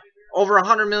 Yeah. Over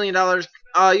 $100 million.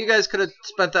 You guys could have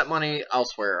spent that money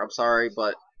elsewhere. I'm sorry,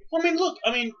 but Well,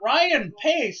 Ryan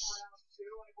Pace.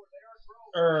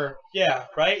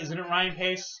 Right? Isn't it Ryan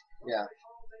Pace? yeah.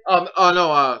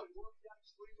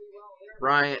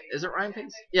 Ryan, is it Ryan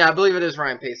Pace? Yeah, I believe it is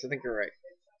Ryan Pace. I think you're right.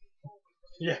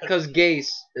 Yeah. Because Gase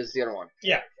is the other one.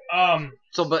 Yeah.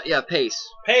 But yeah, Pace.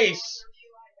 Pace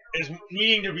is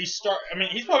needing to restart.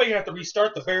 He's probably gonna have to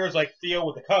restart the Bears like Theo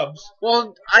with the Cubs.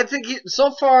 Well, I think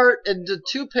so far in the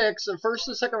 2 picks, the first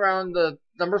and second round, the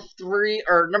number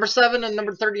 7 and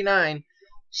number 39.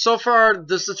 So far,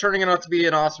 this is turning out to be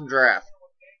an awesome draft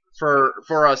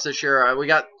for us this year. We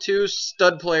got 2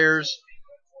 stud players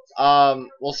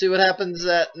We'll see what happens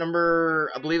at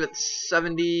number, I believe it's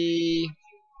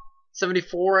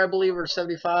 74, I believe, or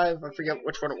 75. I forget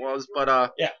which one it was,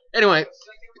 but Yeah. Anyway,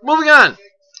 moving on.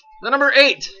 The number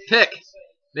 8 pick,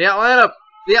 the Atlanta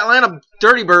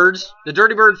Dirty Birds, the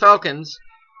Dirty Bird Falcons.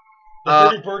 The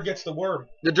dirty bird gets the worm.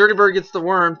 The Dirty Bird gets the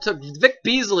worm. Took Vic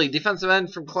Beasley, defensive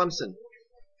end from Clemson.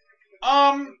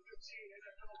 I've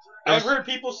heard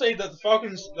people say that the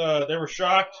Falcons, they were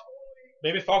shocked.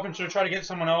 Maybe Falcons should try to get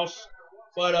someone else.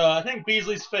 But I think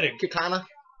Beasley's fitting. Kikana.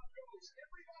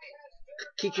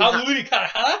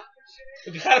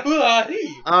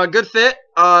 Good fit.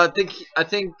 I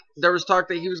think there was talk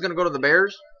that he was going to go to the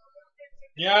Bears.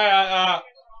 Yeah,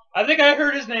 I think I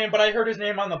heard his name, but I heard his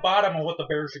name on the bottom of what the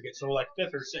Bears should get, so like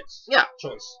 5th or 6th Yeah.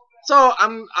 choice. So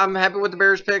I'm happy with the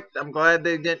Bears pick. I'm glad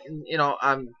they didn't.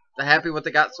 I'm happy with what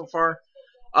they got so far.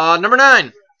 Number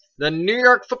 9, the New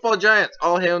York Football Giants.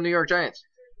 All hail New York Giants.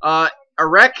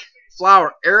 Eric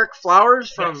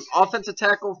Flowers from Yes. offensive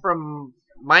tackle from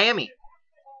Miami.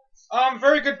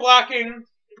 Very good blocking.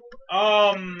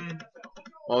 Well,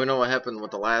 we know what happened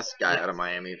with the last guy out of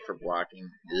Miami for blocking.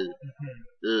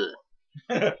 Ugh.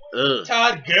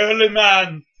 Todd Gurley,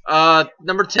 man.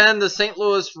 Number 10, the St.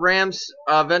 Louis Rams.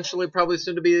 Eventually, probably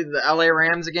soon to be the LA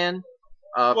Rams again.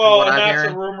 From Well, what and I'm that's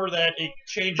hearing. a rumor that it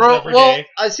changes Bro, every well, day.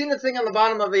 I seen the thing on the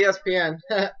bottom of ESPN,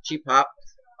 cheap pop.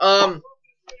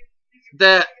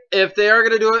 That if they are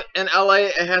gonna do it in LA,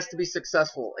 it has to be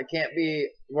successful. It can't be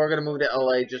we're gonna move to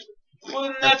LA just Well,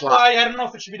 and that's flop. why I don't know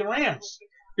if it should be the Rams.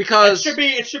 because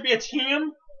It should be a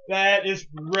team that is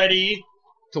ready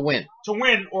to win. to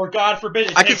win, or God forbid,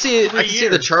 it I can takes see 3 see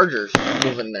the years. Chargers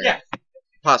moving there. Yeah.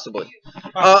 Possibly.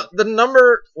 Possibly. The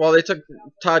number. Well, they took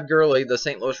Todd Gurley, the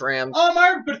St. Louis Rams. I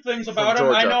heard good things about him.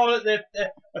 I Georgia. know that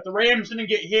the Rams didn't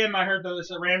get him. I heard that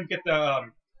the Rams get the.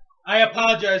 I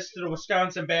apologize to the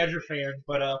Wisconsin Badger fans,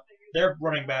 but they're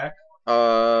running back.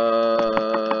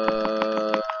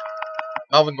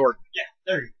 Melvin Gordon. Yeah,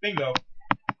 there you bingo.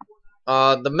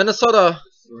 The Minnesota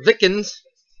Vikings.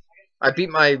 I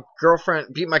beat my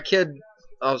kid.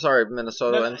 Oh, sorry,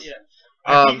 Minnesotans. Yeah.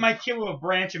 I beat Um, my kid with a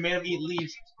branch and made him eat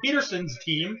leaves. Peterson's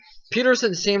team.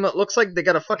 Peterson's team. It looks like they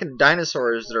got a fucking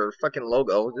dinosaur as their fucking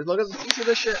logo. Look at you see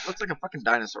this shit. It looks like a fucking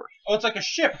dinosaur. Oh, it's like a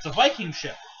ship. It's a Viking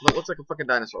ship. It looks like a fucking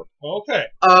dinosaur. Okay.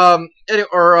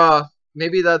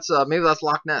 Maybe that's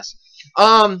Loch Ness.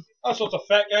 Oh, so it's a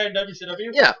fat guy in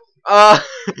WCW? Yeah. The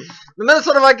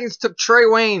Minnesota Vikings took Trey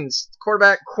Waynes,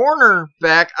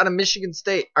 cornerback out of Michigan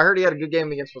State. I heard he had a good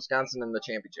game against Wisconsin in the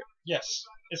championship. Yes.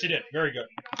 Yes, he did. Very good.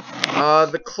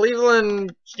 The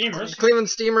Cleveland Steamers.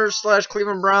 Steamers /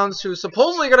 Cleveland Browns, who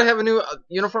supposedly going to have a new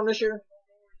uniform this year.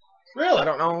 Really? I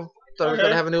don't know. They're Okay. going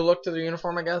to have a new look to the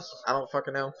uniform, I guess. I don't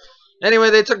fucking know. Anyway,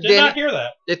 they took Did not hear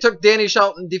that. Danny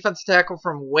Shelton, defensive tackle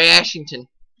from Washington.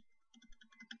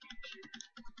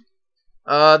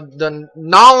 The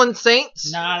Nolan Saints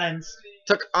Nolans.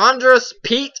 took Andres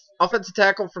Pete, offensive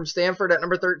tackle from Stanford at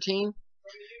number 13.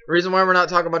 The reason why we're not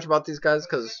talking much about these guys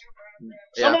because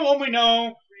Some of them we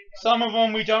know. Some of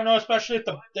them we don't know, especially if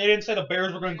they didn't say the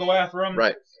Bears were going to go after them.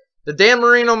 right. The Dan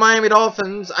Marino the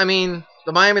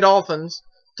Miami Dolphins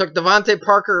took Devontae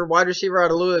Parker, wide receiver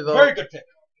out of Louisville. Very good pick.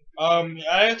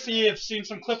 I actually have seen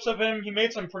some clips of him. He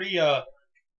made some pretty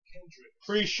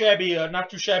shabby, not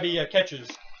too shabby catches.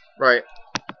 Right.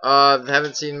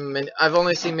 Haven't seen many. I've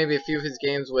only seen maybe a few of his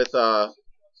games with the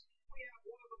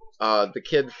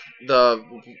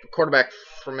quarterback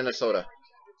from Minnesota,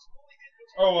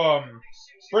 Oh,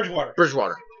 Bridgewater.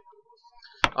 Bridgewater.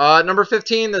 Number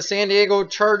 15, the San Diego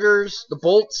Chargers, the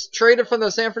Bolts traded from the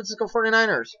San Francisco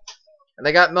 49ers, and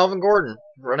they got Melvin Gordon,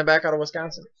 running back out of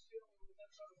Wisconsin.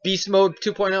 Beast Mode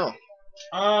 2.0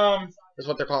 is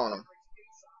what they're calling him.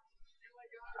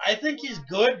 I think he's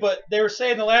good, but they were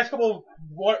saying the last couple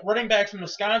running backs from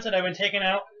Wisconsin have been taken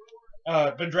out,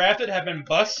 been drafted, have been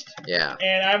bust. Yeah.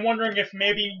 And I'm wondering if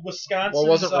maybe Wisconsin. Well,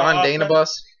 wasn't Ron Dane a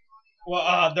bust?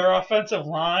 Well, their offensive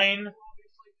line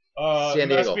San must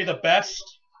Diego. be the best.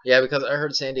 Yeah, because I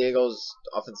heard San Diego's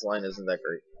offensive line isn't that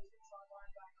great.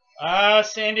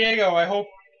 San Diego, I hope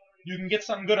you can get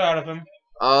something good out of him.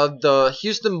 The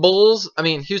Houston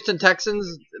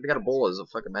Texans, they got a bull as a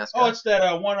fucking mascot. Oh, it's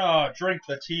that one drink,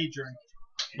 the tea drink.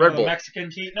 Red The Bull.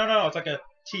 Mexican tea. No, it's like a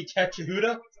tea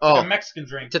techuhuda. Oh. Like a Mexican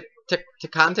drink.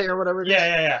 Tecate or whatever it is?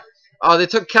 Yeah. They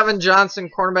took Kevin Johnson,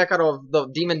 cornerback out of the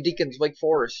Demon Deacons, Wake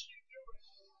Forest.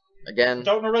 Again.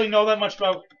 Don't really know that much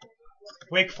about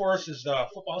Wake Forest's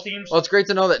football teams. Well, it's great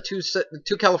to know that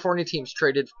two California teams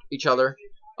traded each other.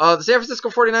 The San Francisco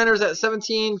 49ers at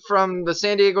 17 from the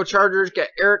San Diego Chargers get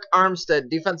Eric Armstead,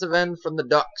 defensive end from the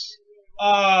Ducks.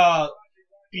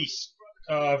 Beast.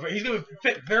 He's going to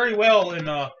fit very well in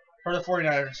for the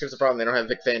 49ers. Here's the problem: they don't have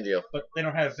Vic Fangio. But they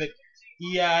don't have Vic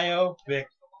EIO. The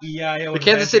and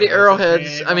Kansas City Fangio.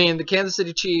 Arrowheads. I mean, the Kansas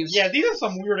City Chiefs. Yeah, these are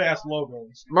some weird ass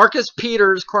logos. Marcus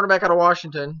Peters, cornerback out of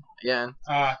Washington. Again.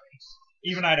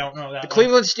 Even I don't know that. The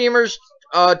Cleveland Steamers,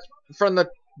 from the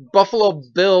Buffalo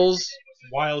Bills.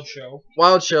 Wild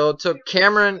Show took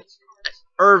Cameron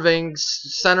Irving,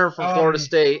 center from Florida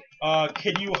State.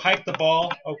 Can you hike the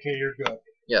ball? Okay, you're good.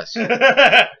 Yes.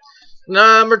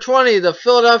 Number 20, the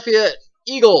Philadelphia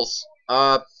Eagles.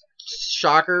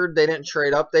 Shocker, they didn't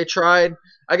trade up. They tried.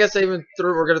 I guess they even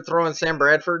were going to throw in Sam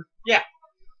Bradford. Yeah.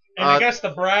 And I guess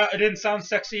it didn't sound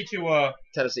sexy to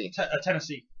Tennessee.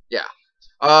 Tennessee. Yeah.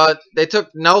 They took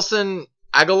Nelson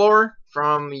Aguilar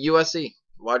from USC,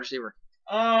 wide receiver.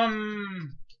 Yeah.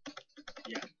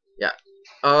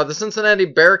 The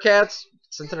Cincinnati Bearcats,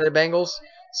 Cincinnati Bengals.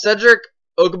 Cedric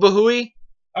Ogbuhui,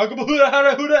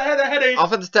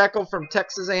 offensive tackle from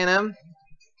Texas A&M.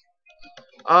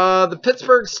 The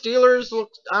Pittsburgh Steelers look.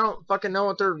 I don't fucking know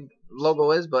what their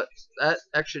logo is, but that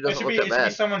actually doesn't look that bad. It should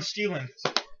be someone stealing.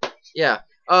 Yeah.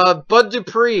 Bud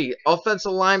Dupree,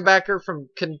 offensive linebacker from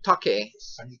Kentucky.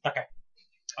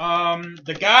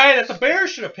 The guy that the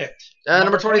Bears should have picked.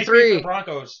 Number 23. The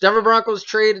Broncos. Denver Broncos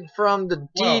traded from the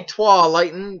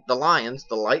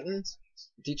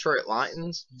Detroit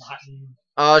Lions.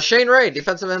 Shane Ray,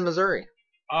 defensive end, Missouri.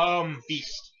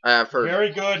 Beast. I've heard.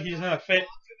 Very good. He's gonna fit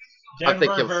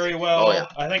Denver very well. Oh, yeah.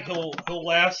 I think he'll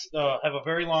last. Have a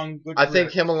very long good. I career.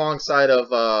 think him alongside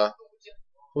of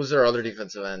who's their other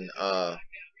defensive end? Oh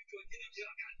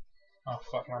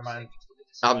fuck my mind.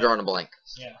 I'm drawing a blank.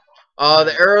 Yeah.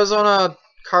 The Arizona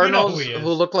Cardinals, who he is. who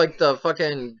look like the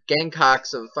fucking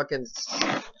Gamecocks of fucking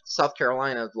South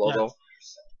Carolina logo,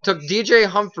 took DJ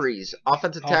Humphries,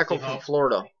 offensive tackle from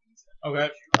Florida.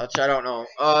 Okay. Which I don't know.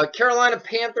 Carolina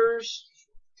Panthers,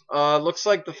 looks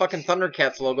like the fucking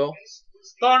Thundercats logo.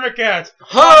 Thundercats.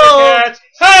 Ho!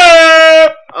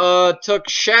 Thundercats. Ho! Took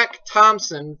Shaq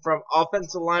Thompson from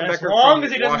offensive linebacker. As long from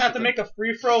as he doesn't have to Washington. make a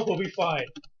free throw, he'll be fine.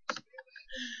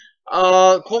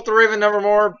 Colt the Raven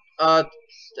Nevermore.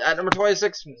 At number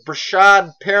 26,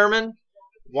 Brashad Perriman,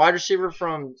 wide receiver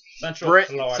from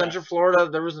Central Florida.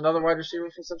 There was another wide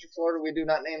receiver from Central Florida. We do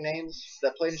not name names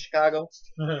that played in Chicago.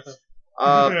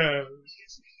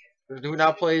 Who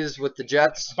now plays with the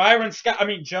Jets.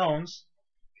 Jones.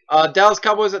 Dallas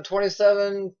Cowboys at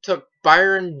 27 took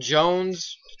Byron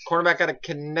Jones, cornerback out of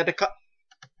Connecticut.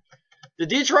 The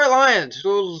Detroit Lions,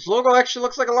 whose logo actually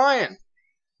looks like a lion,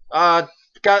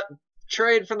 got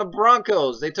trade from the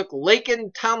Broncos. They took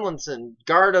Laken Tomlinson,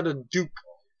 guard out of Duke.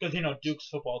 Because Duke's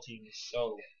football team is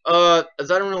so. Is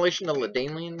that in relation to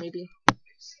LaDainian, maybe?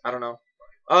 I don't know.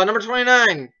 Number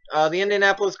 29, the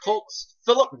Indianapolis Colts,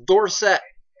 Philip Dorsett,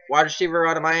 wide receiver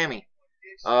out of Miami.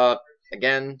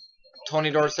 Again,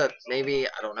 Tony Dorsett, maybe.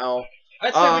 I don't know.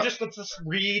 I'd say let's just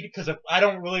read, because I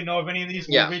don't really know of any of these.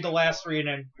 We'll read the last three, and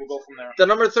then we'll go from there. The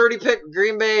number 30 pick,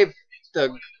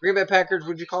 the Green Bay Packers,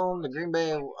 would you call them? The Green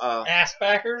Bay... Ass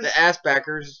backers? The ass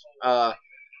backers.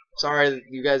 Sorry,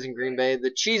 you guys in Green Bay.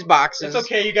 The cheese boxes. It's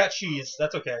okay, you got cheese.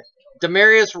 That's okay.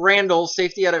 Demarius Randall,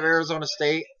 safety out of Arizona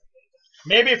State.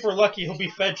 Maybe if we're lucky, he'll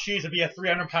be fed cheese and be a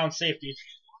 300-pound safety.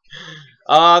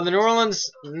 The New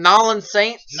Orleans Nolans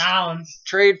Saints. Nolans.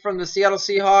 Trade from the Seattle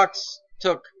Seahawks.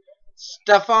 Took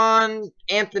Stephon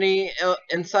Anthony,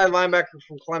 inside linebacker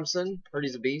from Clemson. Heard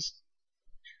he's a beast.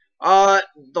 The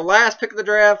last pick of the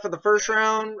draft for the first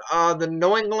round, the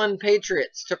New England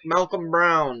Patriots took Malcolm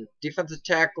Brown, defensive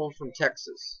tackle from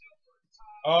Texas.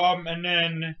 And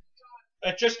then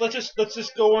let's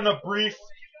just go on a brief,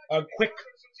 quick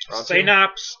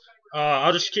synopsis.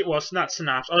 I'll just keep. Well, it's not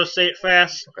synopsis. I'll just say it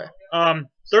fast. Okay.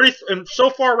 30 and so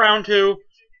far round 2.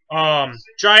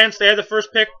 Giants, they had the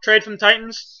first pick, trade from the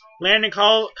Titans. Landon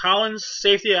Collins,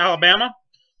 safety at Alabama.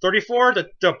 34, the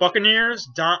Buccaneers,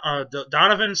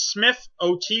 Donovan Smith,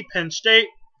 OT, Penn State.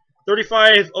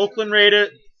 35, Oakland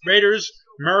Raiders,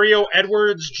 Mario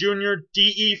Edwards Jr.,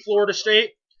 DE, Florida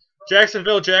State.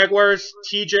 Jacksonville Jaguars,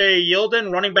 TJ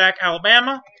Yeldon, running back,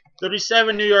 Alabama.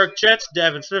 37, New York Jets,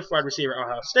 Devin Smith, wide receiver,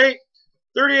 Ohio State.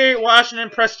 38, Washington,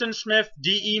 Preston Smith,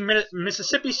 DE,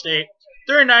 Mississippi State.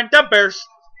 39, the Bears,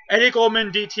 Eddie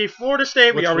Goldman, DT, Florida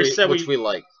State. We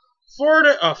like.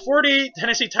 40,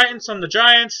 Tennessee Titans on the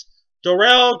Giants.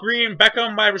 Dorrell Green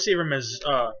Beckham, wide receiver,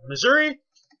 Missouri.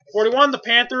 41, the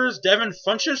Panthers. Devin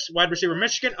Funchess, wide receiver,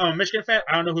 Michigan. I'm a Michigan fan.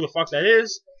 I don't know who the fuck that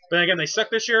is. But then again, they suck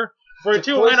this year.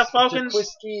 42, Atlanta Falcons.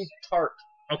 Jaquiski Tart.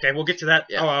 Okay, we'll get to that.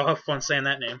 Yeah. Oh, I'll have fun saying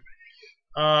that name.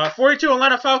 42,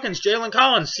 Atlanta Falcons. Jalen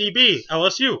Collins, CB,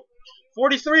 LSU.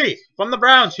 43, from the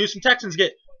Browns. Houston Texans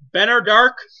get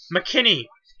Benardark McKinney,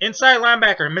 inside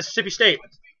linebacker, Mississippi State.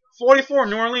 44,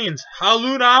 New Orleans.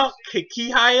 Haluna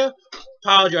Kihaya,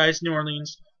 apologize, New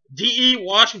Orleans. D.E.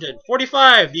 Washington.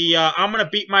 45, the I'm going to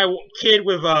beat my kid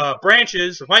with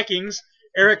branches, Vikings.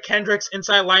 Eric Kendricks,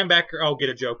 inside linebacker. Oh, get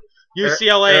a joke.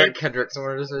 UCLA. Eric Kendricks. I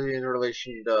wonder if this is in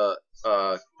relation to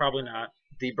Probably not.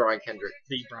 the Brian Kendrick.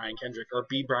 The Brian Kendrick or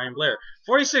B. Brian Blair.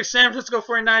 46, San Francisco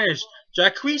 49ers.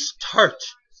 Jacquees Tart.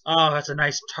 Oh, that's a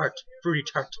nice tart. Fruity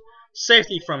tart.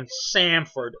 Safety from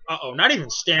Samford. Uh-oh, not even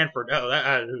Stanford. Oh,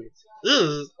 that...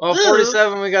 Well,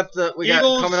 47. We got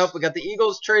Eagles. coming up. We got the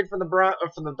Eagles trade from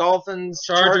the Dolphins.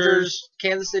 Chargers.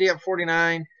 Kansas City at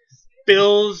 49.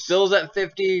 Bills. Bills at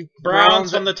 50.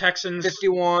 Browns from at the Texans.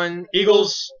 51.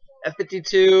 Eagles. At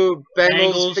 52. Bengals,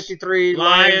 Bengals, 53.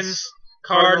 Lions.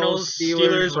 Cardinals.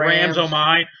 Steelers, Steelers. Rams. Oh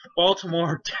my.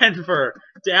 Baltimore. Denver.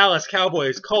 Dallas.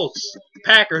 Cowboys. Colts.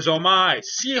 Packers. Oh my.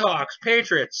 Seahawks.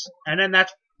 Patriots. And then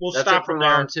we'll That's stop it for from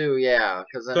round there. 2, yeah,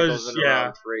 because then it goes into yeah.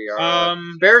 round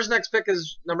 3. Bears' next pick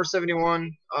is number 71.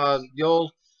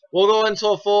 We'll go into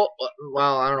a full.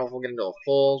 Well, I don't know if we'll get into a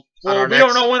full. Well, we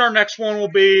don't know when our next one will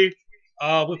be.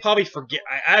 We'll probably forget.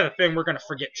 I have a feeling we're gonna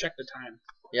forget. Check the time.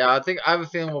 Yeah, I have a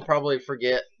feeling we'll probably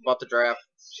forget about the draft.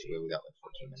 We got like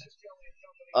 14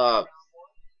 minutes.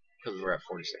 Because we're at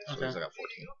 46, so we still got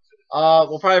 14.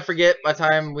 We'll probably forget by the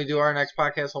time we do our next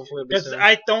podcast. Hopefully, it'll be soon.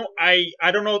 I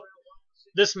don't know.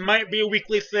 This might be a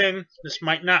weekly thing. This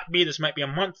might not be. This might be a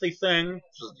monthly thing.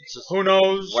 Just Who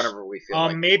knows? whatever we feel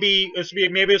like. Maybe this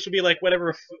will be like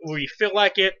whatever we feel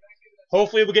like it.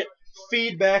 Hopefully we'll get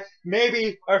feedback.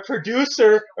 Maybe our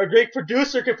great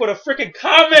producer, can put a freaking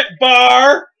comment bar.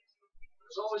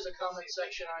 There's always a comment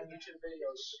section on YouTube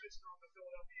videos.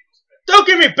 Don't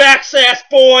give me back, sass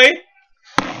boy.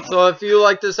 So if you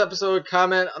like this episode,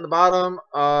 comment on the bottom.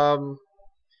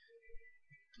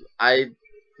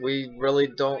 We really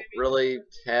don't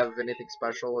have anything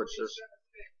special. It's just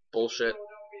bullshit.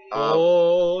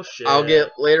 Bullshit. I'll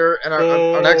get later in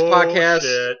our next podcast,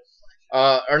 Bullshit.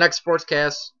 our next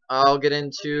sportscast. I'll get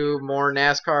into more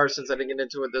NASCAR since I didn't get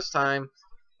into it this time.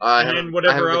 And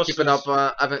whatever I haven't else been keeping up.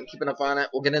 I've been keeping up on it.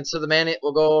 We'll get into the Manny.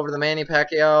 We'll go over the Manny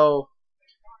Pacquiao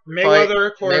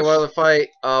Mayweather, of course. Mayweather fight.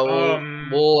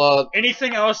 We'll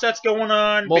anything else that's going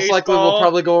on? most likely we'll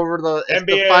probably go over if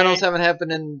the NBA, finals haven't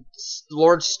happened in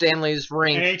Lord Stanley's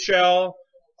ring. NHL.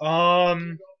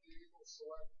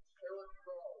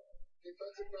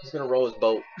 He's gonna row his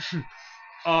boat.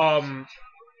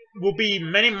 We'll be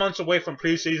many months away from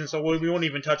preseason, so we won't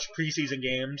even touch preseason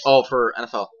games. Oh, for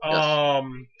NFL. Yes.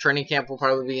 Training camp we'll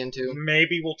probably be into.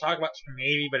 Maybe we'll talk about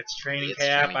but it's training It's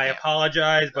camp. training I camp.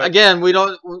 apologize, but Again,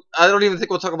 I don't even think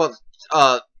we'll talk about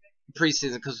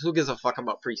preseason because who gives a fuck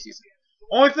about preseason?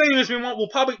 only thing is we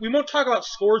won't talk about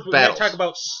scores, but Battles. we might talk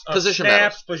about Position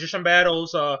snaps, position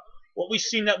battles, what we've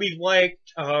seen that we've liked.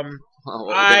 What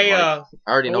we didn't like.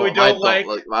 I already know what we what my don't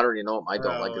like. I already know what my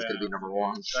don't like is yeah. gonna be number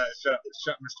 1.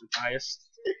 Shut Mr. Bias.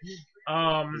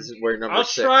 This is where number I'll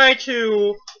 6. try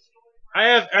to. I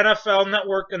have NFL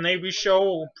Network and they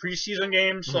show preseason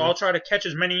games, so Mhm. I'll try to catch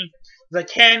as many as I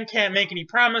can. Can't make any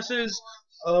promises.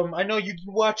 I know you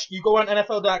go on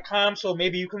NFL.com, so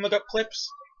maybe you can look up clips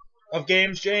of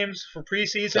games, James, for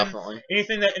preseason. Definitely.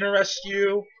 Anything that interests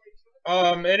you.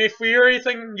 And if we hear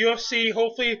anything UFC,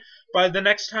 hopefully by the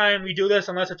next time we do this,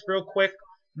 unless it's real quick,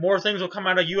 more things will come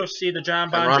out of UFC. The John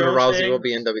Bon And Ronda Jovi Rousey thing. will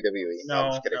be in WWE. I'm No,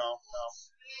 just kidding.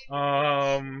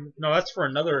 no, that's for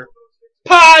another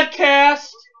podcast.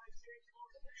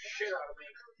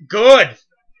 Good.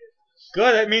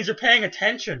 That means you're paying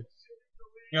attention.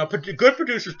 Good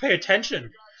producers pay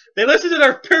attention. They listen to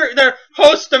their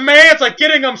host demands, like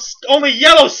getting them only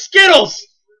yellow Skittles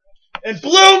and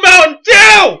Blue Mountain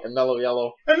Dew And Mellow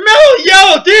Yellow. and Mellow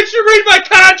Yellow. Didn't you read my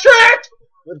contract?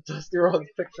 With Dusty Rhodes'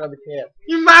 picture on the can.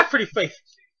 You my pretty face.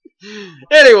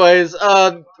 Anyways,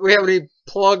 we have any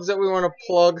plugs that we want to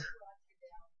plug?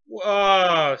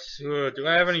 So do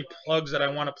I have any plugs that I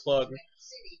want to plug?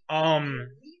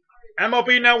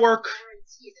 MLB Network,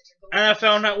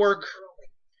 NFL Network,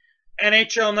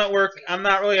 NHL Network. I'm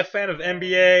not really a fan of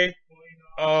NBA.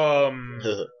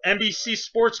 NBC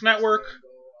Sports Network,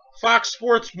 Fox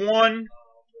Sports 1,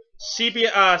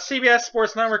 CBS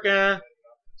Sports Network.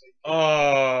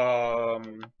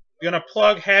 Gonna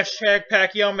plug hashtag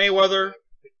Pacquiao Mayweather,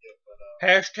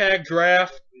 hashtag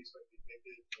draft.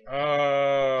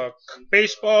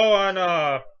 Baseball on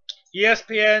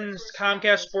ESPN's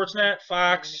Comcast Sportsnet,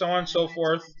 Fox, so on and so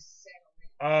forth.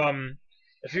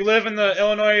 If you live in the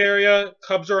Illinois area,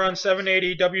 Cubs are on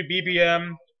 780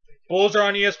 WBBM, Bulls are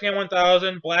on ESPN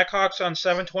 1000, Blackhawks on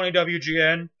 720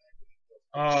 WGN.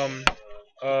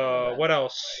 What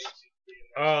else?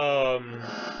 Hey,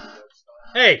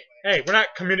 we're not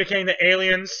communicating to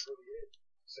aliens.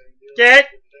 Okay?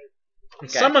 And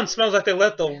someone smells like they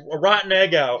let a rotten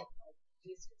egg out.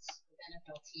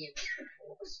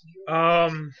 I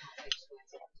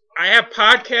have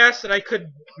podcasts that I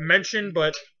could mention,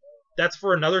 but that's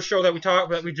for another show that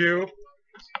we do.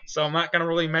 So I'm not gonna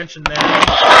really mention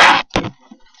that.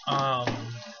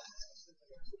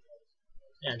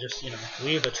 Yeah, just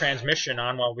leave the transmission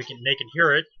on while they can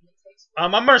hear it.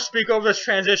 I'm gonna speak over this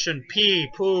transition. Pee,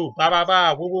 poo, ba ba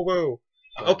ba, woo woo woo.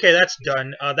 Okay, that's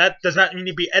done. That does not need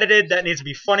to be edited. That needs to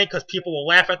be funny because people will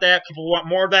laugh at that. People want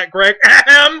more of that, Greg.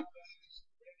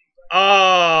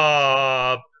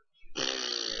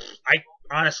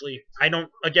 Honestly, I don't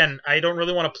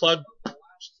really want to plug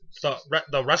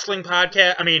the wrestling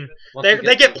podcast. I mean,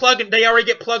 they get plugged. They already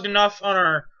get plugged enough on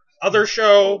our other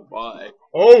show.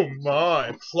 Oh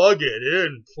my! Plug it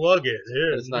in.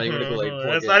 It's not even Glade.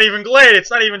 It's not even Glade.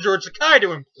 It's not even George Sakai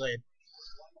doing Glade.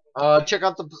 Check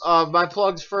out the my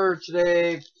plugs for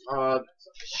today.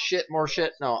 More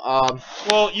shit. No.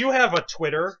 Well, you have a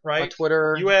Twitter, right? My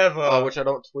Twitter. You have which I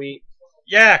don't tweet.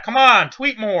 Yeah, come on,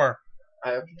 tweet more.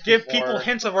 Give more. people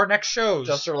hints of our next shows.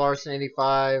 Jester Larson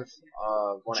 85.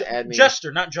 Want to add me?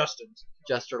 Jester, not Justin.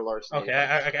 Jester Larson. Okay,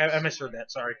 I misheard that.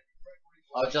 Sorry.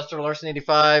 Jester Larson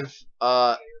 85.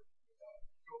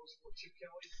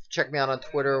 Check me out on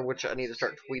Twitter, which I need to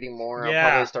start tweeting more. Yeah.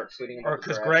 I'll probably start tweeting more. Or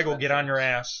because Greg will get on your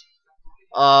ass.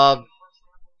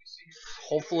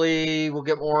 Hopefully we'll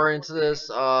get more into this.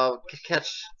 Catch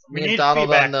We me and need Donald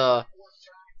feedback.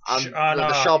 on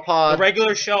the Shell Pod. The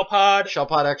regular Shell Pod. Shell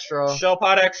Pod Extra. Shell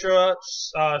Pod Extra.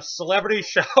 Celebrity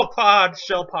Shell Pod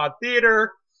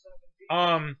Theater.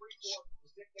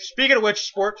 Speaking of which,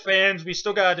 sport fans, we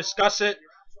still gotta discuss it,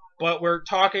 but we're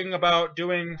talking about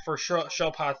doing for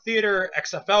Shell Pod Theater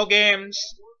XFL games.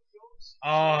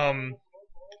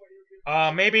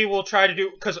 Maybe we'll try to do,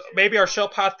 because maybe our Shell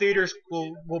Pod Theaters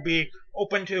will be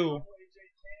open to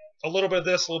a little bit of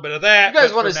this, a little bit of that. If you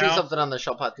guys want to see something on the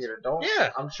Shell Pod Theater, don't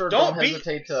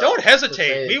hesitate to. Don't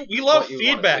hesitate. To say we love what you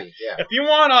feedback. wanna see. Yeah. If you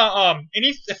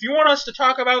want us to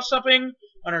talk about something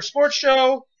on our sports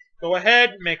show, go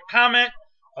ahead, make a comment.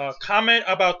 Comment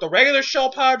about the regular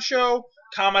Shell Pod show.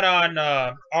 Comment on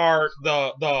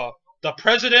the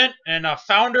president and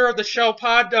founder of the Shell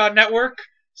Pod network.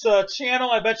 Channel.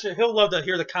 I bet you he'll love to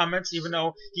hear the comments, even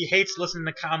though he hates listening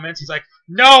to comments. He's like,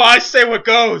 no, I say what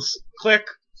goes. Click.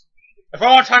 If I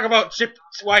want to talk about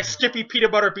why Skippy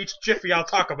Peanut Butter beats Jiffy, I'll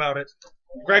talk about it.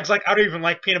 Greg's like, I don't even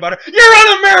like peanut butter. You're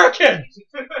un-American!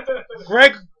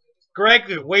 Greg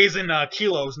weighs in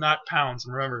kilos, not pounds.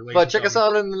 Remember, but check us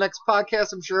out in the next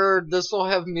podcast. I'm sure this will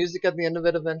have music at the end of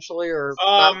it eventually, or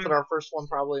not for our first one,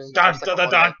 probably. Dun dun dun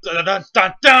dun dun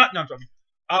dun dun. No, I'm joking.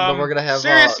 But we're gonna have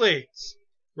seriously.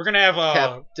 We're gonna have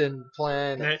Captain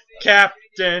Planet.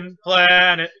 Captain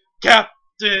Planet.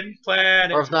 Captain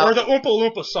Planet. Or, if not, or the Oompa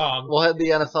Loompa song. We'll have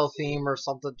the NFL theme or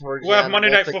something towards We'll the have end. Monday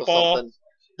Night Football.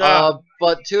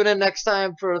 But tune in next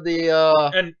time for the.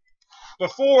 And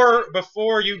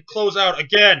before you close out,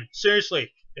 again,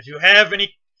 seriously, if you have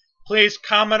any, please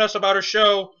comment us about our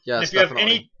show. Yes, and if you definitely.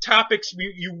 have any topics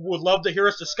you would love to hear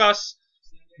us discuss,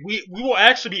 we will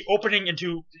actually be opening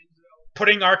into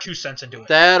putting our 2 cents into it.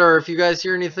 That, or if you guys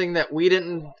hear anything that we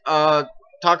didn't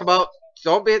talk about,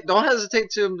 don't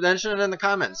hesitate to mention it in the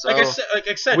comments. So, like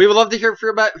I said, we would love to hear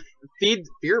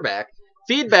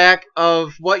feedback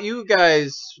of what you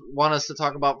guys want us to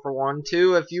talk about for 1,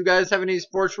 2. If you guys have any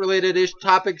sports related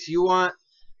topics you want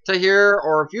to hear,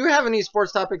 or if you have any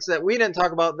sports topics that we didn't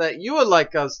talk about that you would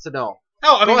like us to know.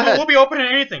 Hell, I mean, ahead. we'll be open to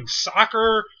anything.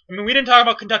 Soccer. I mean, we didn't talk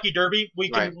about Kentucky Derby. We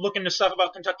can look into stuff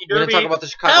about Kentucky Derby. We didn't talk about the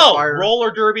Chicago Fire.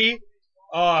 Roller Derby,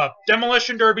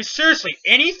 Demolition Derby. Seriously,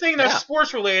 anything that's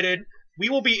sports related, we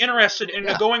will be interested in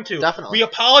going to. Definitely. We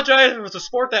apologize if it's a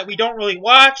sport that we don't really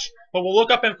watch, but we'll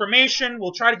look up information.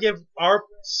 We'll try to give our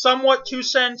somewhat 2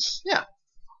 cents. Yeah.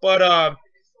 But,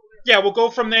 we'll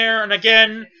go from there. And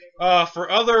again,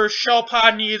 for other Shell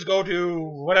Pod needs, go to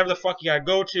whatever the fuck you gotta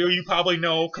go to. You probably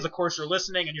know, because of course you're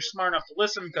listening, and you're smart enough to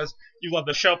listen because you love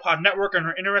the Shell Pod network and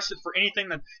are interested for anything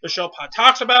that the Shell Pod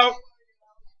talks about.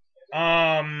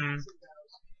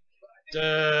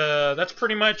 That's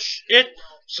pretty much it.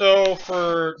 So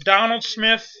for Donald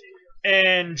Smith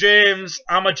and James,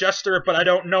 I'm a Jester, but I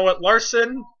don't know it,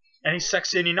 Larson, and he's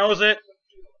sexy and he knows it.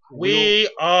 We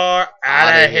are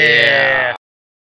out of here.